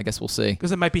right, I guess we'll see.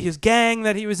 Because it might be his gang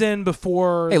that he was in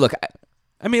before. Hey, look.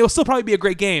 I mean, it'll still probably be a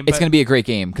great game. It's going to be a great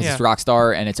game because it's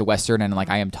Rockstar and it's a Western, and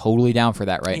like I am totally down for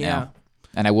that right now.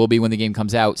 And I will be when the game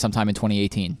comes out sometime in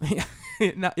 2018.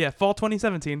 Fall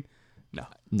 2017.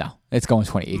 No, it's going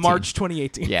 2018. March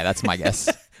 2018. Yeah, that's my guess.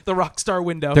 The Rockstar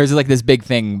window. There's like this big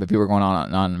thing that people were going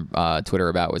on Twitter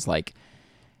about was like,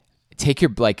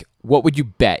 what would you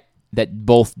bet that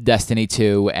both Destiny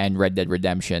 2 and Red Dead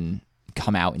Redemption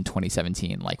come out in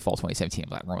 2017, like fall 2017?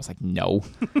 Everyone was like, no,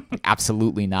 like,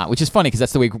 absolutely not. Which is funny because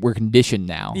that's the way we're conditioned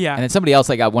now. Yeah. And then somebody else,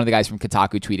 like one of the guys from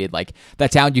Kotaku tweeted, like,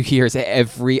 that sound you hear is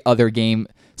every other game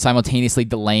simultaneously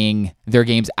delaying their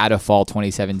games out of fall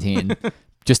 2017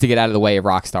 just to get out of the way of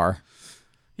Rockstar.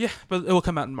 Yeah, but it will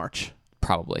come out in March.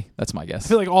 Probably. That's my guess. I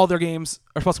feel like all their games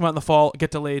are supposed to come out in the fall,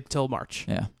 get delayed till March.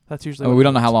 Yeah. That's usually we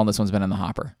don't know how long this one's been in the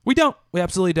hopper. We don't. We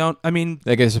absolutely don't. I mean,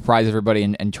 they could surprise everybody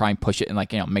and try and push it and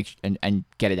like, you know, make and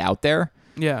get it out there.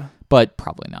 Yeah. But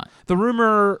probably not. The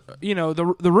rumor, you know, the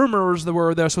rumors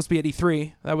that they're supposed to be at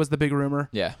E3. That was the big rumor.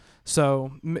 Yeah.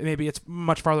 So maybe it's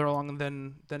much farther along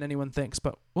than anyone thinks,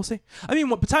 but we'll see. I mean,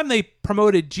 by the time they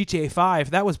promoted GTA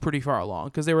 5, that was pretty far along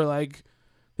because they were like,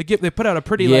 they put out a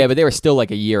pretty but they were still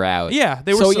like a year out. Yeah,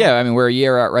 they were. So I mean, we're a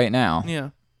year out right now. Yeah,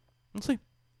 we'll see.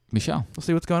 Michelle, we'll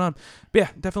see what's going on. But yeah,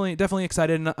 definitely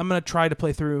excited, and I'm gonna try to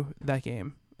play through that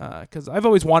game because I've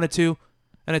always wanted to,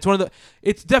 and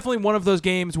it's definitely one of those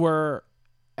games where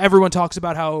everyone talks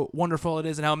about how wonderful it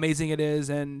is and how amazing it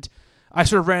is, and I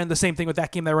sort of ran the same thing with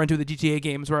that game that I ran into the GTA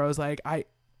games where I was like, I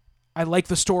like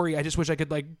the story. I just wish I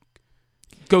could like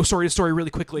go story to story really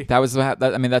quickly. That's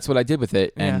what I did with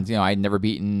it. And, you know, I'd never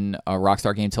beaten a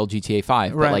Rockstar game till GTA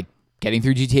 5. But, like, getting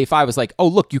through GTA 5 was like, oh,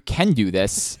 look, you can do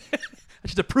this. I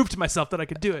should have proved to myself that I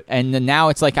could do it. And then now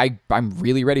it's like I'm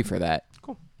really ready for that.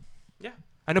 Cool. Yeah.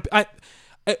 I know.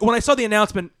 When I saw the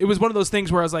announcement, it was one of those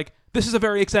things where I was like, this is a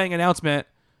very exciting announcement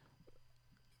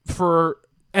for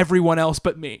everyone else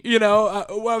but me. I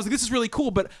was like, this is really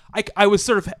cool, but I was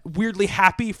sort of weirdly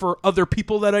happy for other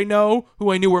people that I know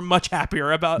who I knew were much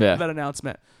happier about that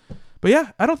announcement. But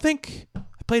yeah, I don't think I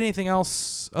played anything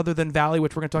else other than Valley,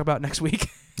 which we're going to talk about next week.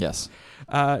 Yes.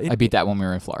 I beat that when we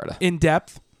were in Florida. In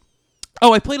depth.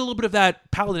 Oh, I played a little bit of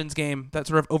that Paladins game, that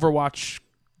sort of Overwatch.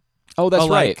 Oh, that's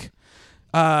right.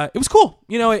 It was cool.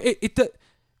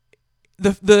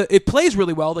 It plays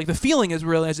really well. Like the feeling is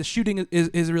really nice. The shooting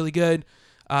is really good.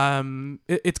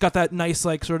 It's got that nice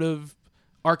like sort of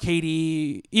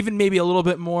arcadey, even maybe a little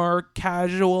bit more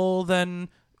casual than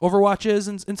Overwatch is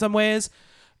in some ways.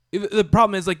 The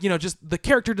problem is just the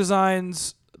character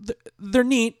designs. They're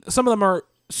neat. Some of them are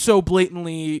so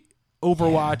blatantly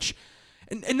Overwatch. Yeah.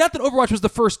 And not that Overwatch was the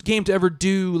first game to ever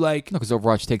do like... No, because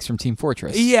Overwatch takes from Team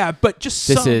Fortress. Yeah, but just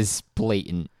This is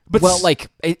blatant. But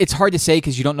it's hard to say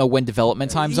because you don't know when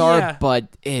development times are, but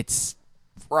it's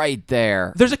right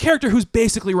there. There's a character who's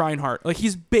basically Reinhardt. Like,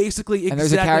 he's basically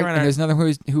exactly Reinhardt. And there's another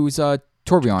who's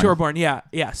Torbjorn. Torbjorn, yeah,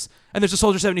 yes. And there's a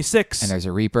Soldier 76. And there's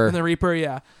a Reaper. And the Reaper,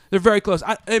 yeah. They're very close.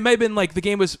 It might have been like the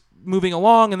game was moving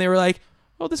along and they were like,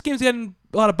 oh, this game's getting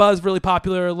a lot of buzz, really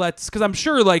popular. Because I'm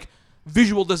sure like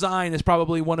visual design is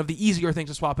probably one of the easier things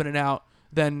to swap in and out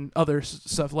than other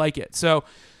stuff like it. So,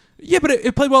 yeah, but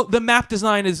it played well. The map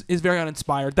design is very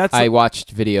uninspired. I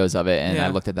watched videos of it and I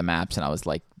looked at the maps and I was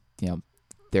like,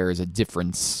 there is a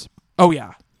difference. Oh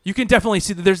yeah, you can definitely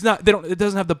see that it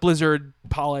doesn't have the Blizzard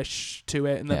polish to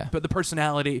it and the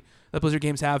personality that Blizzard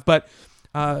games have. But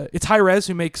it's Hi-Rez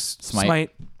who makes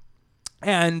Smite.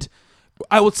 And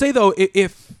I would say though,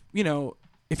 if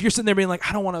you're sitting there being like,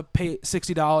 I don't want to pay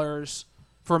 $60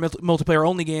 for a multiplayer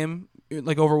only game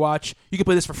like Overwatch, you can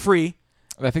play this for free.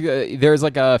 I think there's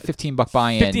like a $15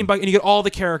 buy-in. $15 and you get all the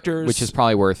characters, which is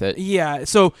probably worth it. Yeah,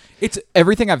 so it's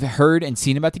everything I've heard and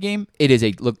seen about the game.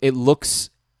 It looks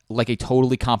like a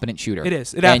totally competent shooter. It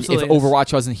is. It absolutely is. And if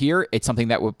Overwatch wasn't here, it's something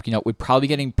that would probably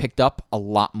getting picked up a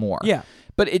lot more. Yeah,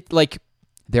 but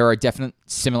there are definite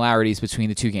similarities between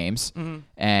the two games,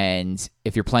 and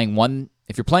if you're playing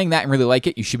that and really like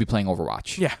it, you should be playing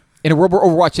Overwatch. Yeah. In a world where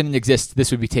Overwatch didn't exist,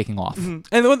 this would be taking off.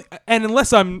 Mm-hmm. And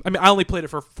unless I only played it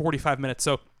for 45 minutes,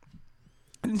 so it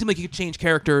didn't seem like you could change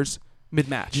characters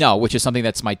mid-match. No, which is something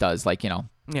that Smite does.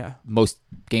 Most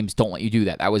games don't let you do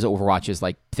that. That was Overwatch's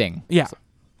thing. Yeah.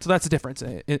 So that's the difference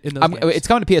in those games. It's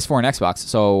coming to PS4 and Xbox,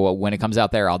 so when it comes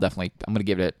out there, I'm going to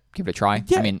give it a try.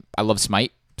 Yeah. I mean, I love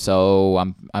Smite.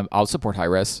 So I'll support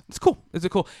Hi-Rez. It's cool. It's a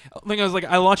cool thing.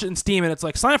 I launched it in Steam and it's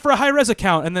like sign up for a Hi-Rez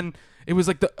account, and then it was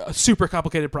like a super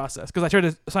complicated process because I tried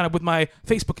to sign up with my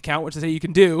Facebook account, which they say you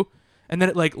can do, and then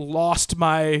it lost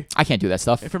my. I can't do that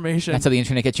stuff. Information. That's how the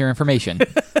internet gets your information.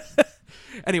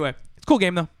 Anyway, it's a cool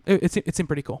game though. It seemed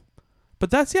pretty cool.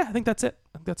 But I think that's it.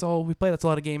 I think that's all we played. That's a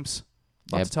lot of games.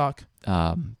 Lots to talk.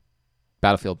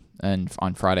 Battlefield and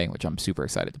on Friday, which I'm super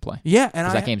excited to play. Yeah, and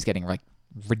that game's getting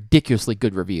ridiculously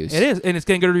good reviews. It is, and it's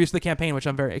getting good reviews for the campaign, which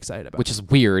I'm very excited about. Which is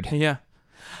weird. Yeah,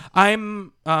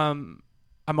 I'm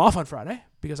off on Friday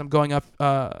because I'm going up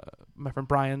my friend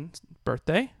Brian's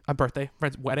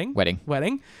friend's wedding.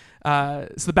 So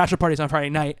the bachelor party's on Friday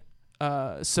night.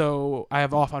 So I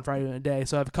have off on Friday in a day.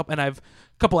 So I have a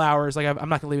couple hours. I'm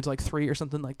not gonna leave until 3 or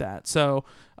something like that. So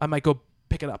I might go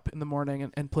pick it up in the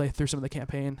morning and play through some of the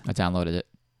campaign. I downloaded it,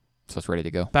 so it's ready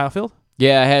to go. Battlefield?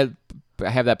 Yeah, I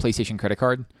have that PlayStation credit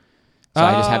card. So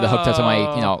I just have it hooked up to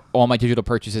my, all my digital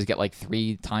purchases get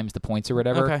 3 times the points or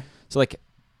whatever. Okay. So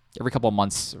every couple of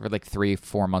months or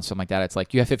 3-4 months, something like that,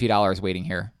 it's you have $50 waiting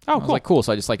here. Oh, cool. I was cool.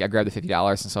 So I just I grabbed the $50,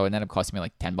 and so it ended up costing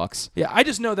me $10. Yeah, I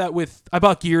just know that I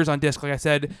bought Gears on disc, like I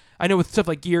said. I know with stuff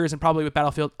like Gears and probably with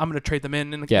Battlefield, I'm going to trade them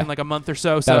in a month or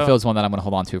so. Battlefield's one that I'm going to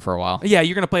hold on to for a while. Yeah,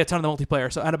 you're going to play a ton of the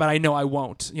multiplayer, but I know I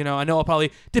won't. I know I'll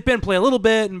probably dip in, play a little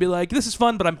bit, and be like, this is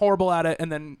fun, but I'm horrible at it,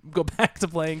 and then go back to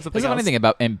playing something else. There's one thing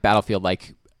about in Battlefield,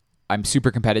 I'm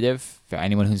super competitive.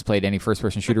 Anyone who's played any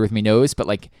first-person shooter with me knows, but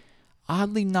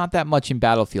oddly not that much in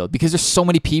Battlefield because there's so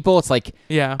many people. It's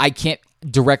I can't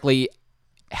directly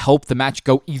help the match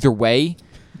go either way.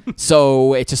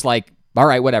 So it's just all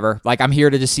right, whatever. I'm here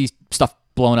to just see stuff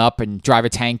blown up and drive a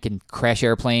tank and crash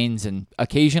airplanes and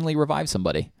occasionally revive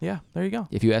somebody. Yeah, there you go.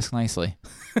 If you ask nicely.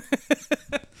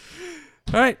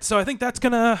 All right, so I think that's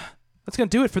gonna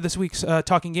do it for this week's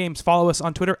Talking Games. Follow us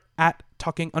on Twitter at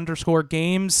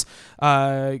 @talking_games.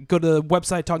 Go to the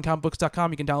website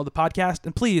talkingcomicbooks.com. You can download the podcast,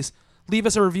 and please leave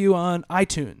us a review on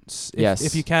iTunes yes.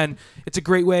 if you can. It's a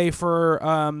great way for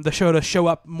the show to show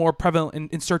up more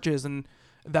prevalent in searches, and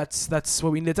that's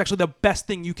what we need. It's actually the best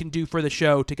thing you can do for the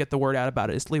show to get the word out about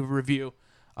it is to leave a review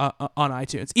on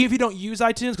iTunes. Even if you don't use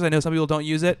iTunes, because I know some people don't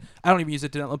use it. I don't even use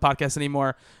it to download podcasts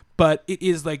anymore, but it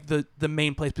is like the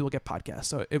main place people get podcasts,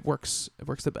 so it works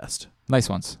the best. Nice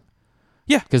ones.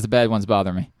 Yeah. Because the bad ones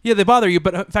bother me. Yeah, they bother you,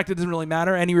 but in fact, it doesn't really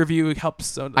matter. Any review helps.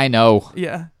 So I know.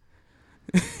 Yeah.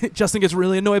 Justin gets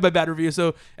really annoyed by bad reviews,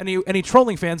 so any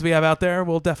trolling fans we have out there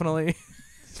will definitely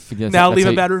now leave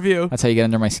a bad review. That's how you get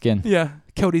under my skin. Yeah.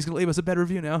 Cody's going to leave us a bad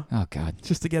review now. Oh, God.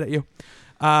 Just to get at you.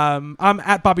 I'm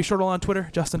at Bobby Shortle on Twitter.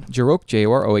 Justin. Joroak,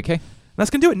 J-O-R-O-A-K. That's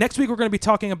going to do it. Next week, we're going to be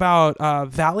talking about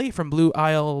Valley from Blue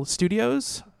Isle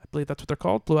Studios. I believe that's what they're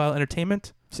called, Blue Isle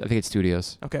Entertainment. I think it's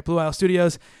Studios. Okay, Blue Isle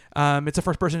Studios. It's a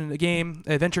first-person game,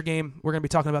 adventure game. We're going to be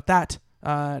talking about that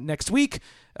next week,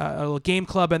 a little game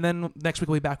club, and then next week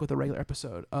we'll be back with a regular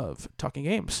episode of Talking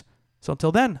Games. So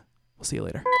until then, we'll see you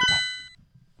later.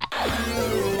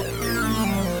 Goodbye.